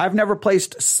area. I've never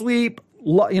placed sleep,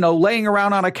 laying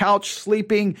around on a couch,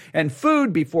 sleeping, and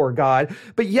food before God.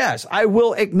 But yes, I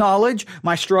will acknowledge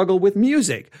my struggle with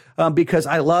music because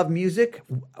I love music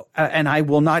and I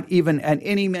will not even at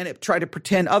any minute try to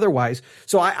pretend otherwise.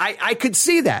 So I could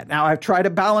see that. Now I've tried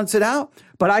to balance it out,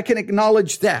 but I can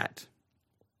acknowledge that.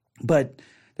 But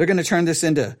they're going to turn this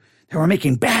into, they were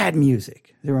making bad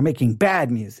music.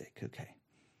 Okay.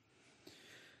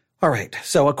 All right.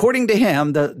 So according to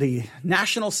him, the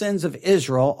national sins of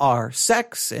Israel are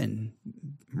sex and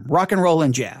rock and roll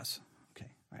and jazz. Okay.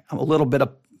 I'm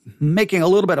making a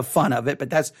little bit of fun of it,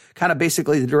 but that's kind of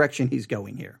basically the direction he's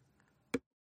going here.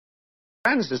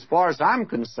 Friends, as far as I'm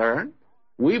concerned,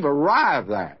 we've arrived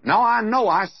there. Now, I know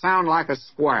I sound like a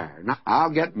square. Now, I'll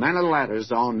get many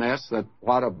letters on this, that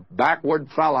what a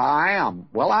backward fella I am.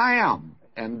 Well, I am.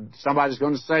 And somebody's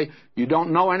going to say, you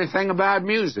don't know anything about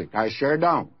music. I sure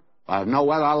don't. I know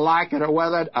whether I like it or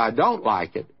whether I don't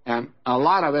like it. And a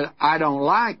lot of it I don't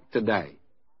like today.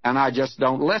 And I just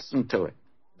don't listen to it.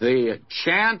 The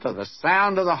chant of the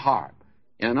sound of the harp.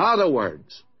 In other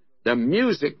words, the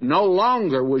music no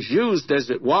longer was used as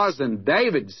it was in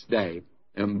David's day.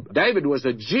 And David was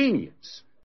a genius.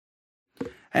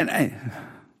 And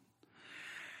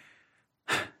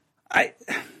I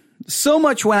so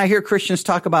much when I hear Christians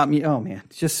talk about me, oh man,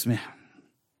 just man.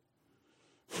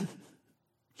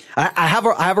 I have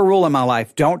a rule in my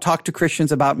life. Don't talk to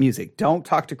Christians about music. Don't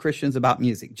talk to Christians about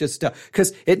music. Just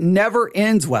because it never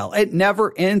ends well. But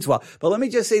let me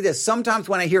just say this. Sometimes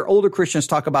when I hear older Christians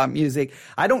talk about music,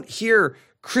 I don't hear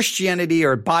Christianity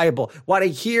or Bible. What I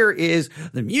hear is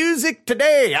the music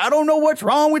today. I don't know what's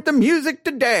wrong with the music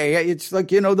today. It's like,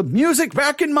 the music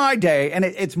back in my day. And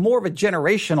it's more of a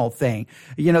generational thing.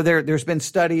 There's been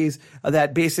studies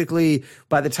that basically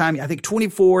by the time, I think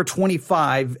 24,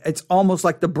 25, it's almost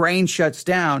like the brain shuts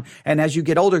down. And as you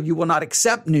get older, you will not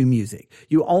accept new music.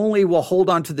 You only will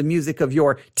hold on to the music of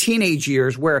your teenage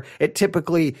years, where it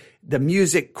typically, the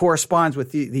music corresponds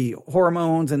with the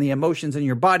hormones and the emotions in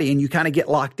your body, and you kind of get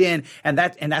locked in. And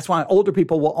that's why older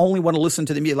people will only want to listen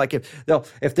to the music. Like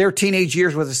if their teenage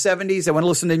years were the 70s, they want to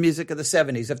listen to the music of the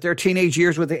 70s. If their teenage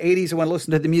years were the 80s, they want to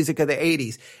listen to the music of the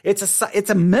 80s. It's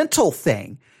a mental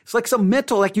thing. It's like some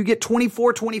mental, like you get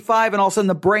 24, 25, and all of a sudden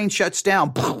the brain shuts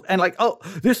down. And like, oh,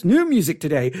 this new music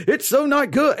today, it's so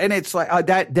not good. And it's like,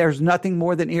 that there's nothing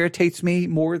more that irritates me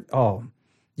more. Oh,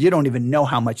 you don't even know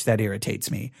how much that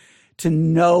irritates me to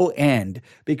no end,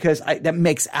 because that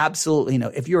makes absolutely no,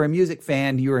 if you're a music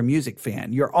fan, you're a music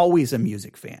fan. You're always a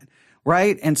music fan,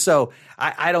 right? And so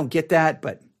I don't get that,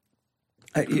 but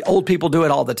old people do it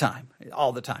all the time.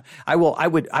 I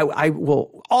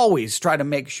will always try to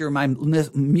make sure my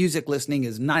music listening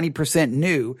is 90%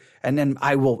 new. And then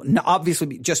I will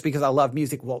obviously, just because I love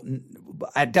music, will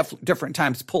at different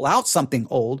times pull out something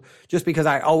old, just because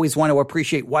I always want to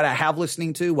appreciate what I have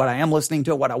listening to, what I am listening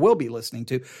to, what I will be listening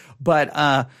to.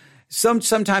 But,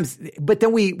 sometimes, but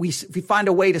then we find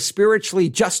a way to spiritually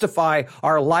justify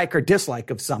our like or dislike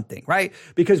of something, right?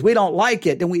 Because we don't like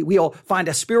it, then we'll find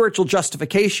a spiritual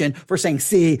justification for saying,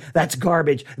 see, that's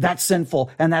garbage, that's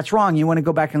sinful, and that's wrong. You want to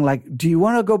go back and like, do you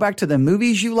want to go back to the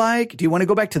movies you like? Do you want to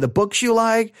go back to the books you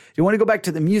like? Do you want to go back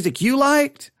to the music you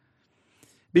liked?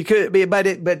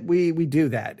 But we do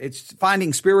that. It's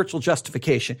finding spiritual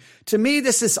justification. To me,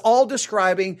 this is all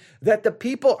describing that the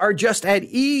people are just at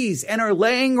ease and are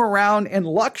laying around in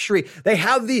luxury. They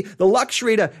have the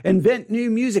luxury to invent new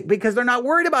music because they're not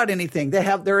worried about anything.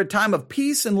 They're a time of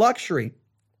peace and luxury.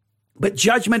 But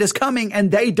judgment is coming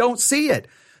and they don't see it.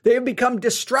 They have become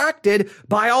distracted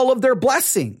by all of their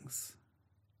blessings.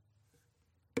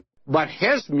 But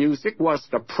his music was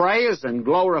to praise and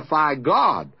glorify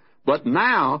God. But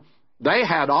now they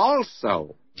had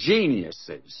also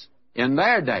geniuses in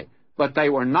their day, but they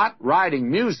were not writing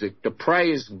music to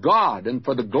praise God. And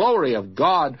for the glory of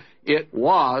God, it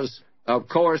was, of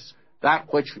course,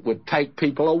 that which would take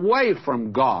people away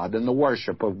from God and the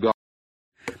worship of God.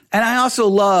 And I also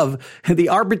love the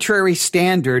arbitrary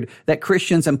standard that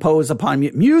Christians impose upon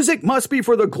music. Music must be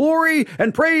for the glory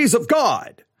and praise of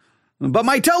God. But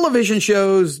my television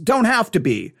shows don't have to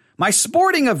be. My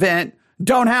sporting event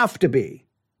don't have to be.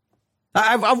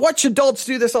 I've watched adults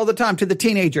do this all the time to the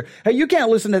teenager. Hey, you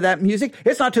can't listen to that music.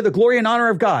 It's not to the glory and honor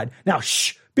of God. Now,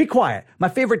 shh, be quiet. My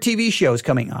favorite TV show is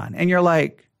coming on. And you're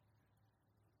like,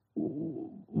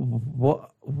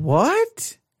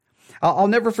 what? I'll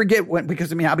never forget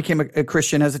because I became a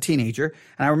Christian as a teenager.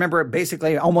 And I remember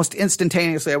basically almost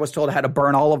instantaneously I was told I had to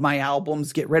burn all of my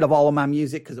albums, get rid of all of my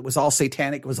music because it was all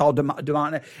satanic, it was all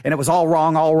demonic, and it was all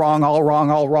wrong.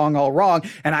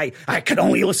 And I could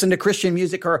only listen to Christian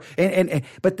music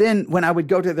but then when I would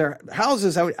go to their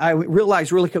houses, I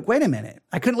realized really quick, wait a minute,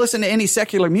 I couldn't listen to any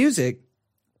secular music,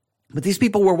 but these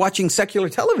people were watching secular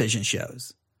television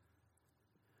shows.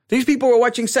 These people were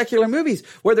watching secular movies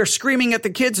where they're screaming at the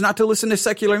kids not to listen to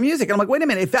secular music. And I'm like, wait a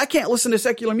minute. If I can't listen to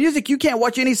secular music, you can't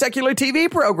watch any secular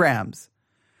TV programs.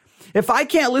 If I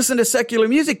can't listen to secular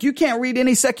music, you can't read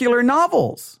any secular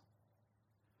novels.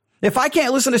 If I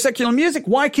can't listen to secular music,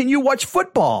 why can you watch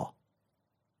football?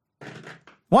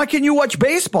 Why can you watch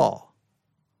baseball?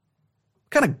 What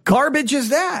kind of garbage is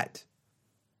that?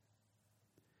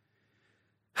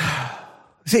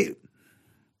 See,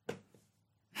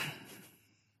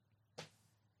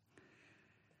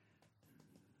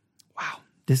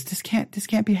 This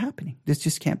can't be happening. This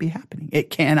just can't be happening. It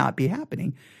cannot be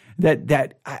happening.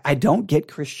 That I don't get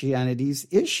Christianity's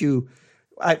issue.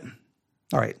 All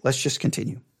right, let's just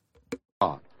continue.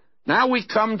 Now we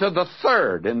come to the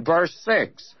third in verse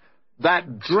 6,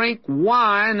 that drink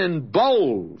wine in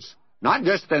bowls, not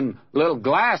just in little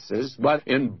glasses, but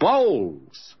in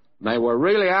bowls. They were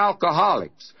really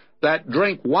alcoholics that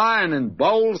drink wine in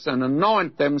bowls and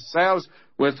anoint themselves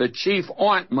with the chief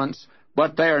ointments,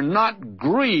 but they are not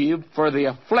grieved for the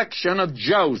affliction of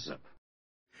Joseph.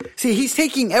 See, he's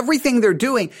taking everything they're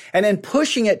doing and then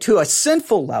pushing it to a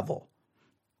sinful level.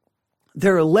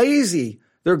 They're lazy.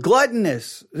 They're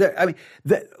gluttonous.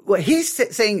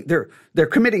 He's saying they're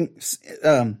committing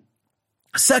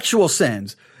sexual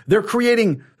sins. They're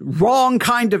creating wrong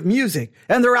kind of music,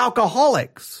 and they're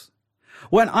alcoholics.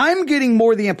 When I'm getting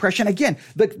more the impression, again,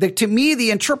 to me,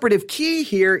 the interpretive key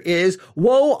here is,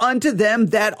 woe unto them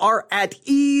that are at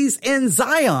ease in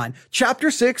Zion. Chapter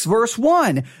 6, verse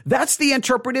 1. That's the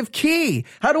interpretive key.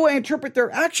 How do I interpret their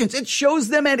actions? It shows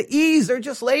them at ease. They're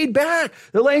just laid back.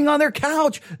 They're laying on their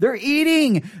couch. They're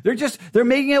eating. They're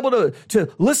being able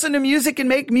to listen to music and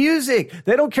make music.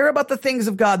 They don't care about the things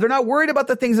of God. They're not worried about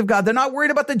the things of God. They're not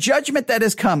worried about the judgment that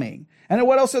is coming. And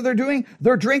what else are they doing?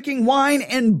 They're drinking wine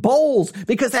in bowls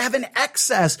because they have an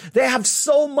excess. They have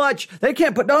so much. They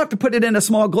don't have to put it in a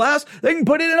small glass. They can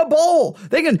put it in a bowl.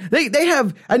 They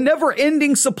have a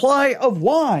never-ending supply of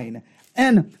wine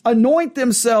and anoint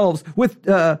themselves with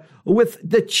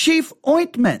the chief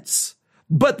ointments.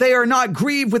 But they are not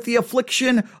grieved with the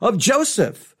affliction of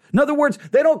Joseph. In other words,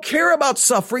 they don't care about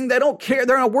suffering. They don't care.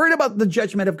 They're not worried about the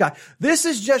judgment of God. This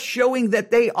is just showing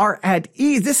that they are at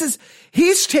ease.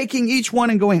 He's taking each one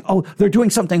and going, oh, they're doing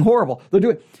something horrible.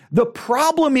 The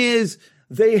problem is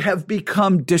they have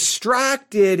become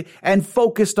distracted and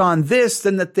focused on this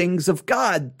than the things of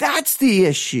God. That's the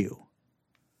issue.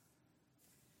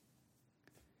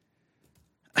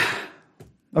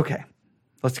 Okay,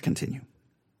 let's continue.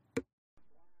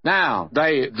 Now,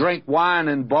 they drink wine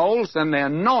in bowls and they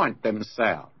anoint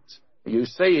themselves. You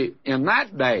see, in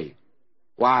that day,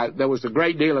 why, there was a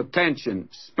great deal of attention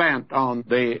spent on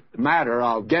the matter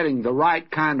of getting the right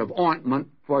kind of ointment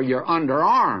for your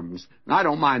underarms. And I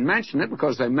don't mind mentioning it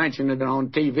because they mention it on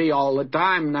TV all the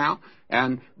time now.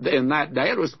 And in that day,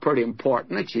 it was pretty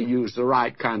important that you use the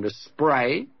right kind of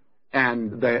spray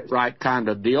and the right kind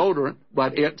of deodorant.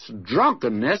 But it's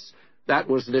drunkenness that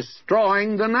was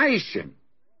destroying the nation.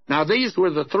 Now, these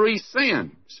were the three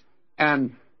sins.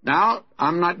 And now,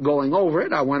 I'm not going over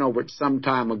it. I went over it some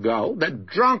time ago. That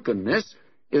drunkenness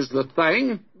is the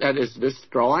thing that is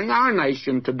destroying our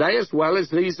nation today as well as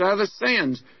these other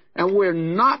sins. And we're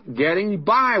not getting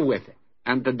by with it.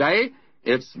 And today,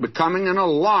 it's becoming an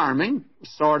alarming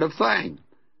sort of thing.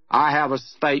 I have a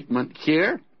statement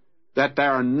here that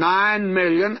there are 9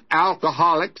 million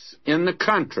alcoholics in the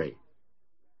country.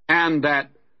 And that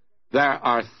there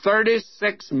are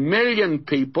 36 million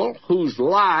people whose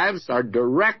lives are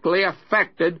directly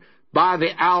affected by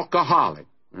the alcoholic.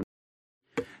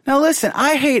 Now listen,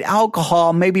 I hate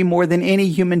alcohol maybe more than any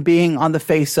human being on the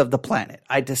face of the planet.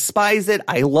 I despise it,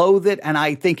 I loathe it, and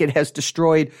I think it has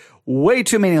destroyed way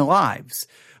too many lives.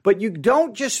 But you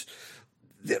don't just...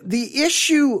 The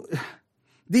issue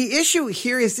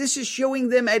here is this is showing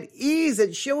them at ease.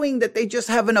 It's showing that they just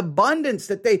have an abundance,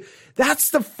 that's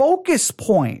the focus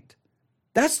point.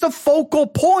 That's the focal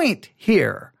point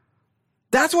here.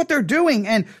 That's what they're doing.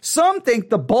 And some think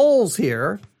the bowls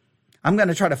here, I'm going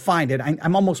to try to find it.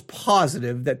 I'm almost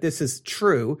positive that this is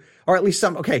true, or at least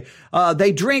some, okay.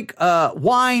 They drink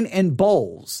wine in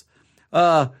bowls,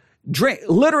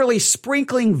 literally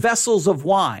sprinkling vessels of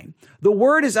wine. The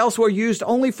word is elsewhere used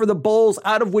only for the bowls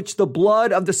out of which the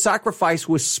blood of the sacrifice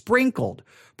was sprinkled.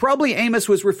 Probably Amos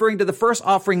was referring to the first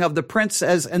offering of the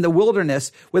princes in the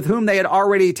wilderness with whom they had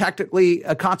already tactically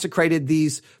consecrated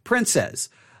these princes.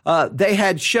 They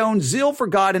had shown zeal for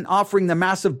God in offering the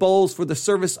massive bowls for the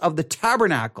service of the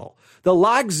tabernacle. The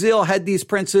like zeal had these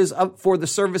princes up for the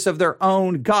service of their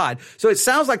own God. So it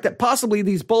sounds like that possibly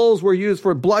these bowls were used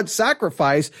for blood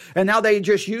sacrifice, and now they're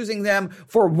just using them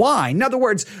for wine. In other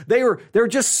words, they're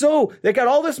they got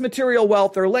all this material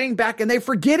wealth, they're laying back and they're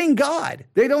forgetting God.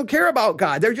 They don't care about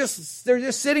God. They're just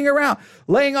sitting around,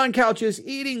 laying on couches,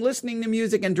 eating, listening to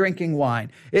music, and drinking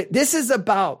wine. This is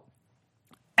about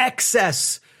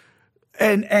excess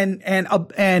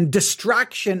and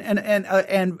distraction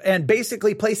and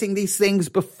basically placing these things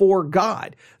before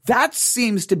God. That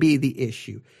seems to be the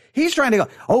issue. He's trying to go,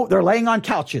 oh, they're laying on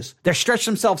couches. They're stretched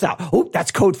themselves out. Oh, that's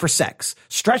code for sex.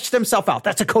 Stretch themselves out.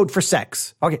 That's a code for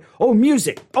sex. Okay. Oh,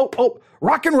 music. Oh,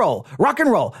 rock and roll.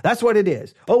 That's what it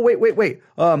is. Oh, wait.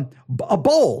 A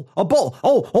bowl.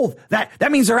 Oh,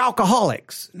 that means they're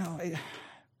alcoholics. No,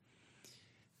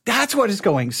 that's what is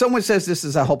going. Someone says this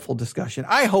is a helpful discussion.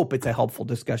 I hope it's a helpful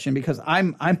discussion because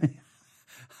I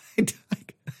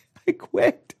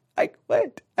quit.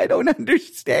 I don't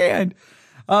understand.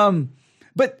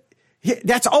 But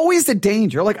that's always the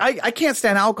danger. Like I can't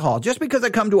stand alcohol. Just because I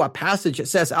come to a passage that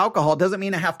says alcohol doesn't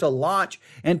mean I have to launch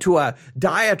into a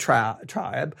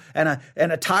diatribe and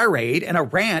a tirade and a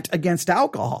rant against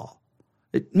alcohol.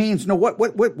 It means, no,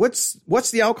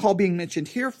 what's the alcohol being mentioned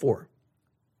here for?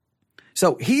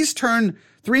 So he's turned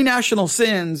three national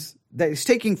sins that he's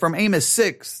taking from Amos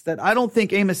 6 that I don't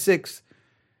think Amos 6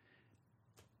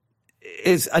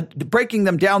 is breaking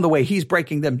them down the way he's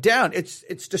breaking them down.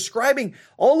 It's describing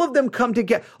all of them come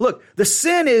together. Look, the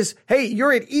sin is, hey,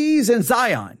 you're at ease in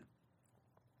Zion.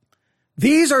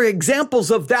 These are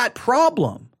examples of that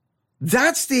problem.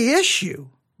 That's the issue.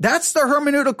 That's the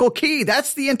hermeneutical key.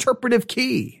 That's the interpretive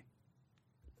key.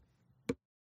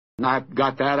 And I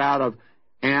got that out of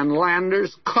Ann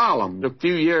Lander's column a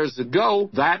few years ago.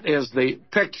 That is the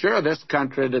picture of this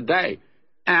country today.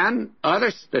 And other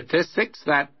statistics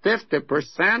that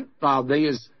 50% of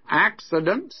these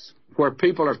accidents where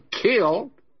people are killed,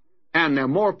 and there are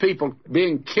more people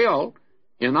being killed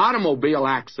in automobile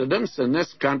accidents in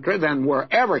this country than were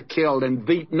ever killed in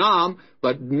Vietnam,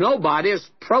 but nobody is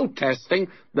protesting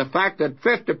the fact that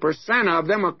 50% of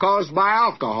them are caused by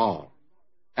alcohol.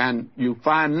 And you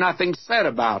find nothing said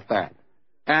about that.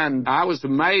 And I was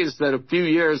amazed that a few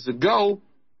years ago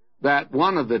that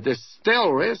one of the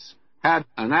distilleries had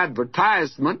an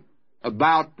advertisement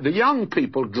about the young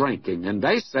people drinking, and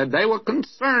they said they were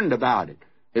concerned about it.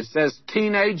 It says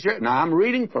teenager. Now, I'm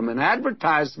reading from an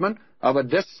advertisement of a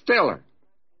distiller.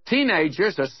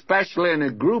 Teenagers, especially in a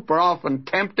group, are often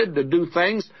tempted to do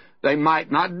things they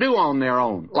might not do on their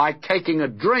own, like taking a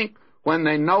drink when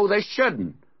they know they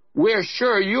shouldn't. We're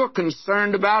sure you're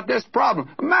concerned about this problem.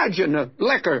 Imagine a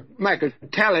liquor maker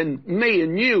telling me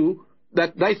and you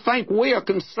that they think we are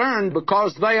concerned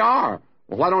because they are.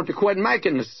 Well, why don't you quit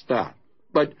making this stuff?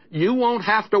 But you won't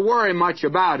have to worry much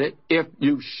about it if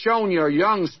you've shown your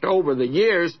youngster over the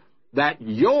years that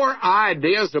your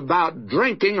ideas about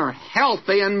drinking are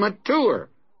healthy and mature.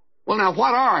 Well, now,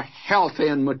 what are healthy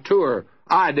and mature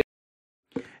ideas?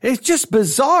 It's just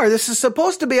bizarre. This is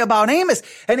supposed to be about Amos,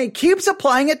 and he keeps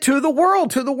applying it to the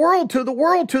world, to the world, to the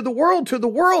world, to the world, to the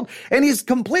world, and he's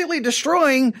completely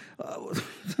destroying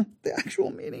the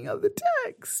actual meaning of the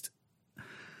text.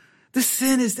 The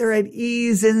sin is there at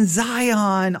ease in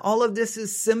Zion. All of this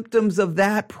is symptoms of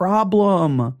that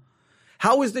problem.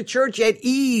 How is the church at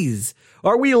ease?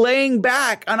 Are we laying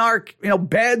back on our,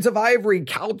 beds of ivory,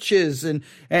 couches, and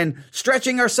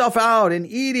stretching ourselves out and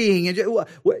eating? And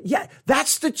yeah,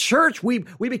 that's the church. We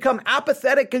become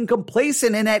apathetic and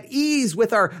complacent and at ease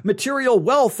with our material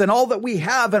wealth and all that we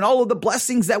have and all of the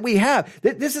blessings that we have.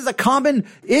 This is a common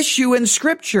issue in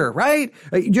Scripture, right?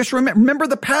 Just remember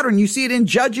the pattern. You see it in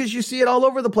Judges. You see it all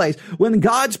over the place. When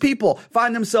God's people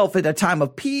find themselves at a time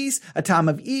of peace, a time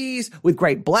of ease, with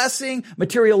great blessing,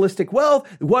 materialistic wealth,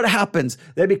 what happens?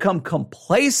 They become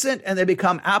complacent and they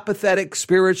become apathetic,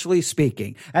 spiritually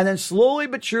speaking. And then slowly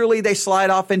but surely they slide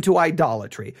off into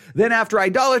idolatry. Then after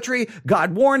idolatry,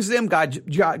 God warns them.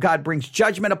 God brings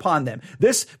judgment upon them.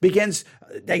 This begins,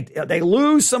 they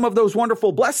lose some of those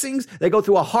wonderful blessings. They go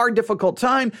through a hard, difficult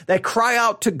time. They cry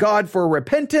out to God for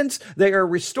repentance. They are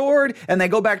restored and they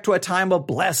go back to a time of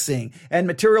blessing and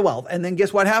material wealth. And then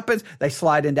guess what happens? They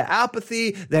slide into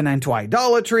apathy, then into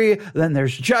idolatry. Then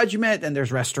there's judgment, then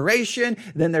there's restoration.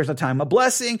 Then there's a time of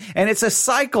blessing, and it's a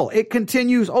cycle. It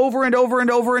continues over and over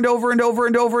and over and over and over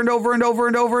and over and over and over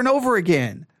and over and over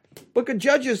again. Book of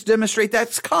Judges demonstrate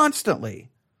that's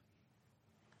constantly.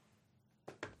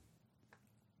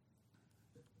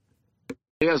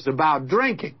 It's about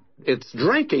drinking. It's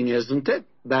drinking, isn't it?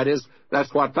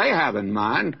 That's what they have in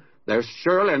mind. They're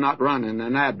surely not running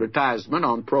an advertisement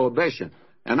on prohibition.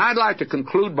 And I'd like to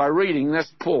conclude by reading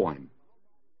this poem.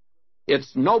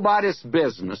 It's Nobody's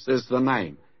Business is the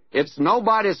name. It's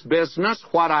nobody's business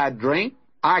what I drink.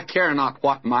 I care not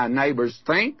what my neighbors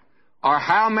think, or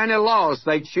how many laws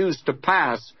they choose to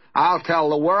pass. I'll tell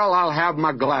the world I'll have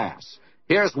my glass.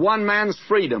 Here's one man's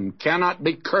freedom, cannot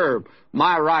be curbed.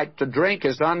 My right to drink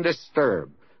is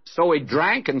undisturbed. So he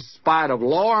drank in spite of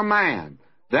law or man,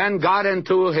 then got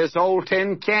into his old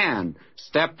tin can,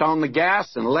 stepped on the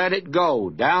gas and let it go,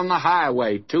 down the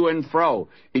highway, to and fro.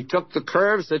 He took the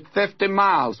curves at 50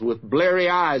 miles with bleary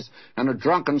eyes and a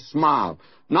drunken smile.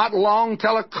 Not long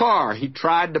till a car he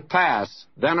tried to pass,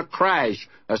 then a crash,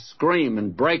 a scream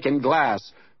and breaking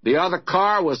glass. The other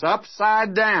car was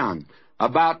upside down,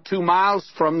 about 2 miles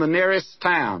from the nearest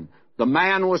town. The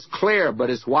man was clear, but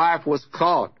his wife was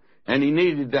caught, and he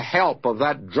needed the help of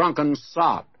that drunken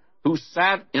sot, who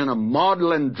sat in a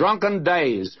maudlin drunken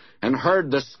daze and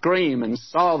heard the scream and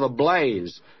saw the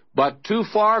blaze, but too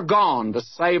far gone to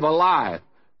save a life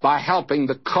by helping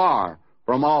the car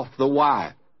from off the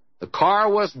wife. The car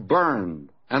was burned,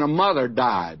 and a mother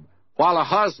died, while a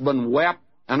husband wept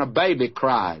and a baby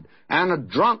cried, and a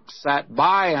drunk sat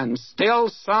by, and still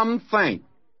some think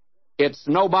it's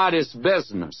nobody's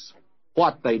business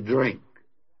what they drink.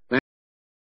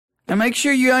 And make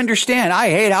sure you understand, I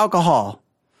hate alcohol.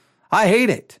 I hate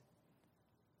it.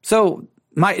 So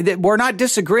we're not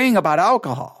disagreeing about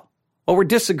alcohol. What we're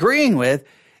disagreeing with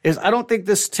is I don't think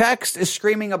this text is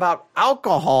screaming about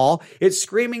alcohol. It's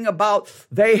screaming about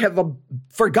they have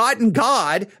forgotten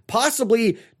God,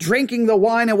 possibly drinking the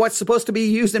wine and what's supposed to be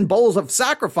used in bowls of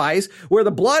sacrifice where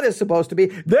the blood is supposed to be.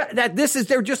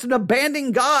 They're just an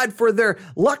abandoning God for their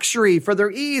luxury, for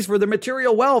their ease, for their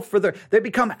material wealth, they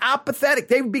become apathetic.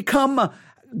 They've become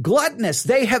gluttonous.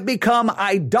 They have become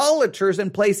idolaters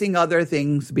and placing other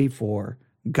things before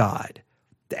God.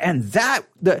 And that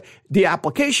the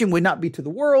application would not be to the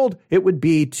world, it would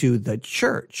be to the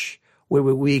church,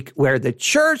 where the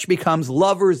church becomes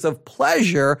lovers of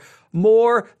pleasure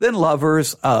more than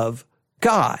lovers of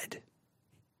God.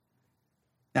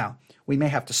 Now, we may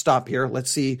have to stop here.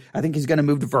 Let's see. I think he's going to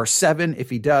move to verse 7. If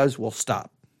he does, we'll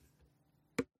stop.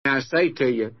 I say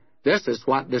to you, this is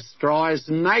what destroys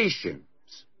nations,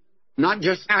 not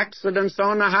just accidents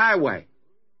on the highway.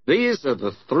 These are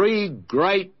the three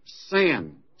great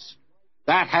sins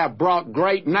that have brought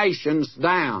great nations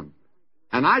down.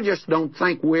 And I just don't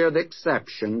think we're the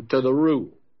exception to the rule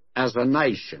as a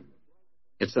nation.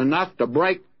 It's enough to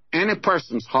break any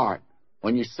person's heart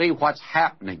when you see what's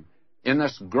happening in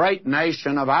this great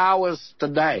nation of ours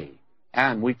today.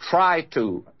 And we try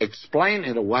to explain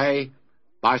it away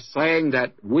by saying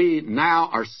that we now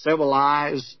are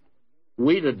civilized.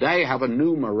 We today have a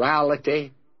new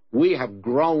morality. We have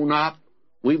grown up.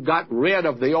 We've got rid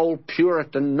of the old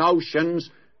Puritan notions.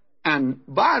 And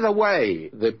by the way,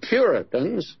 the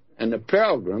Puritans and the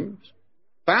Pilgrims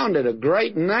founded a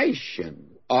great nation.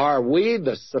 Are we,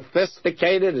 the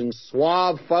sophisticated and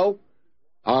suave folk,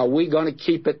 are we going to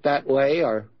keep it that way,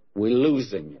 or are we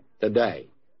losing it today?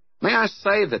 May I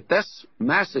say that this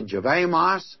message of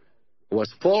Amos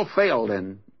was fulfilled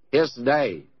in his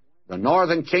day. The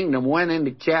northern kingdom went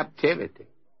into captivity.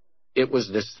 It was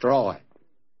destroyed.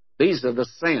 These are the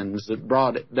sins that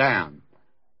brought it down.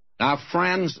 Now,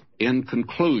 friends, in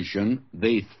conclusion,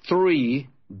 the three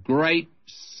great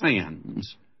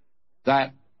sins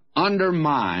that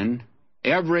undermine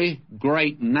every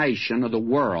great nation of the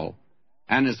world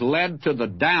and has led to the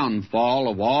downfall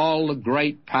of all the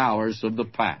great powers of the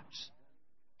past.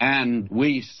 And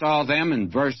we saw them in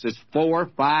verses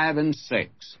 4, 5, and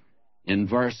 6. In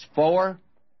verse 4,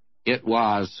 it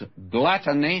was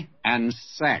gluttony and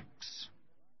sex.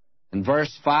 In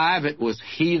verse 5, it was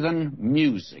heathen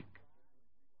music.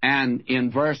 And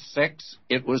in verse 6,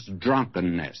 it was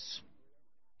drunkenness.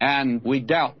 And we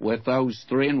dealt with those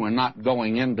three, and we're not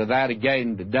going into that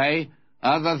again today,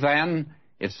 other than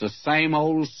it's the same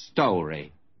old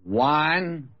story: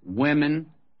 wine, women,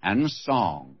 and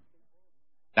song.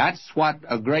 That's what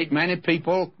a great many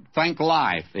people think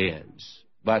life is.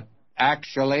 But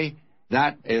actually,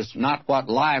 that is not what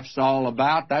life's all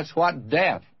about. That's what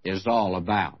death is all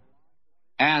about.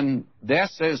 And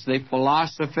this is the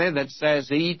philosophy that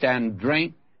says, eat and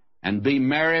drink and be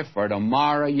merry, for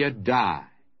tomorrow you die.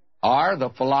 Or the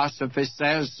philosophy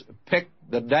says, pick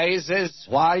the daisies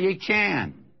while you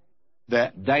can.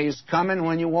 The day's coming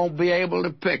when you won't be able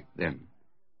to pick them.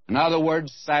 In other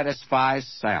words, satisfy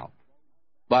self.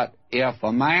 But if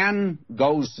a man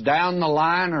goes down the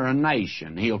line, or a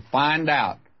nation, he'll find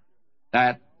out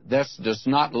that this does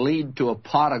not lead to a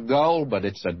pot of gold, but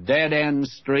it's a dead-end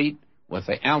street with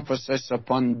the emphasis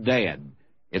upon dead.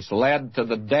 It's led to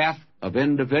the death of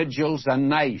individuals and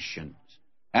nations.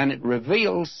 And it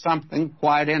reveals something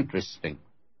quite interesting,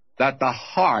 that the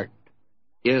heart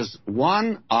is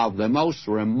one of the most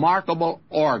remarkable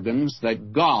organs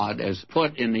that God has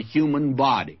put in the human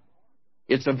body.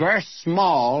 It's a very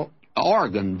small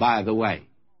organ, by the way.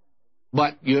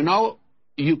 But, you know,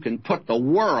 you can put the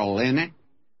world in it,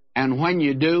 and when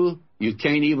you do, you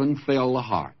can't even fill the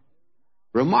heart.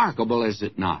 Remarkable, is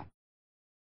it not?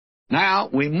 Now,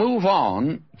 we move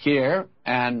on here,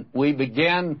 and we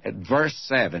begin at verse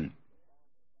 7.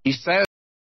 He says,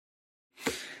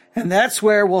 and that's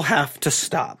where we'll have to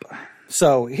stop.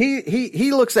 So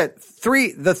he looks at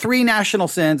the three national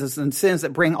sins and sins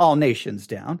that bring all nations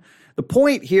down. The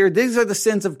point here, these are the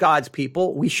sins of God's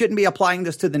people. We shouldn't be applying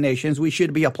this to the nations. We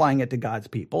should be applying it to God's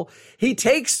people. He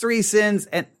takes three sins,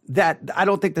 and that I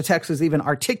don't think the text is even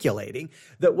articulating,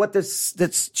 that what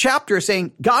this chapter is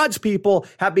saying, God's people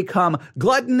have become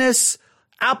gluttonous,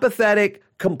 apathetic,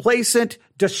 complacent,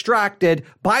 distracted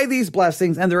by these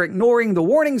blessings, and they're ignoring the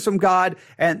warnings from God,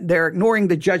 and they're ignoring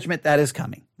the judgment that is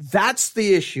coming. That's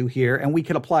the issue here, and we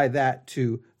can apply that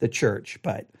to the church,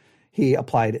 but he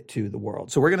applied it to the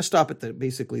world. So we're going to stop at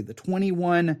basically the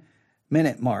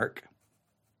 21-minute mark.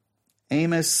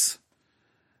 Amos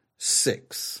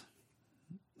 6.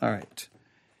 All right.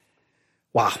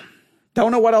 Wow.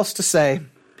 Don't know what else to say.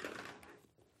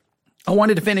 I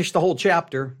wanted to finish the whole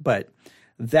chapter, but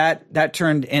that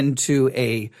turned into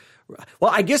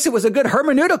I guess it was a good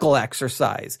hermeneutical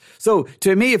exercise. So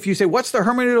to me, if you say, what's the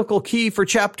hermeneutical key for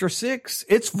chapter 6?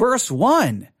 It's verse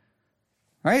 1.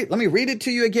 Right? Let me read it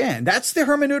to you again. That's the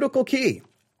hermeneutical key.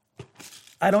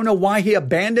 I don't know why he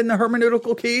abandoned the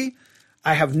hermeneutical key.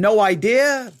 I have no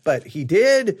idea, but he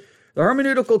did. The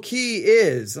hermeneutical key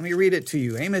is, let me read it to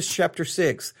you. Amos chapter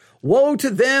 6. Woe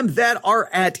to them that are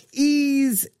at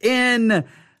ease in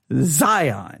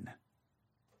Zion.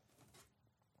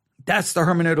 That's the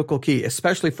hermeneutical key,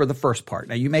 especially for the first part.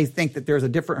 Now, you may think that there's a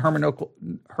different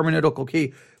hermeneutical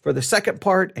key for the second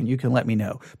part, and you can let me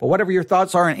know. But whatever your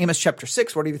thoughts are in Amos chapter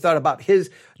 6, whatever you thought about his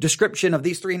description of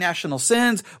these three national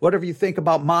sins, whatever you think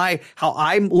about how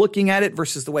I'm looking at it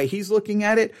versus the way he's looking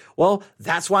at it, well,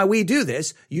 that's why we do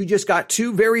this. You just got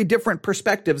two very different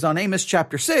perspectives on Amos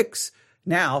chapter 6,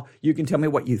 Now you can tell me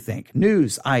what you think.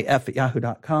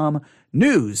 newsif@yahoo.com,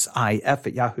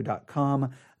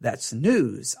 newsif@yahoo.com. That's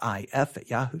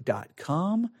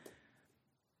newsif@yahoo.com.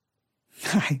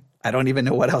 I don't even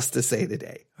know what else to say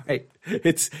today. Right?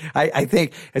 I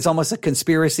think it's almost a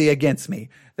conspiracy against me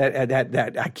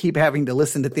that I keep having to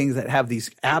listen to things that have these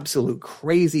absolute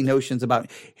crazy notions about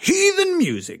heathen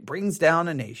music brings down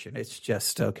a nation. It's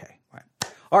just okay.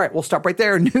 All right, we'll stop right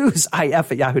there.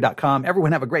 newsif@yahoo.com.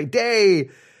 Everyone have a great day.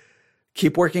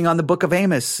 Keep working on the book of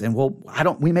Amos, and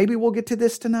maybe we'll get to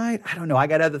this tonight. I don't know. I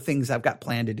got other things I've got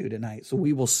planned to do tonight, so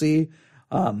we will see.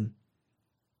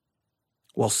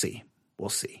 We'll see.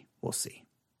 All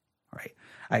right.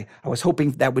 I was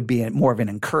hoping that would be more of an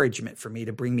encouragement for me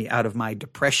to bring me out of my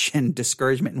depression,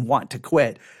 discouragement, and want to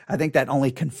quit. I think that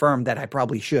only confirmed that I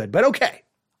probably should. But okay,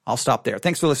 I'll stop there.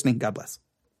 Thanks for listening. God bless.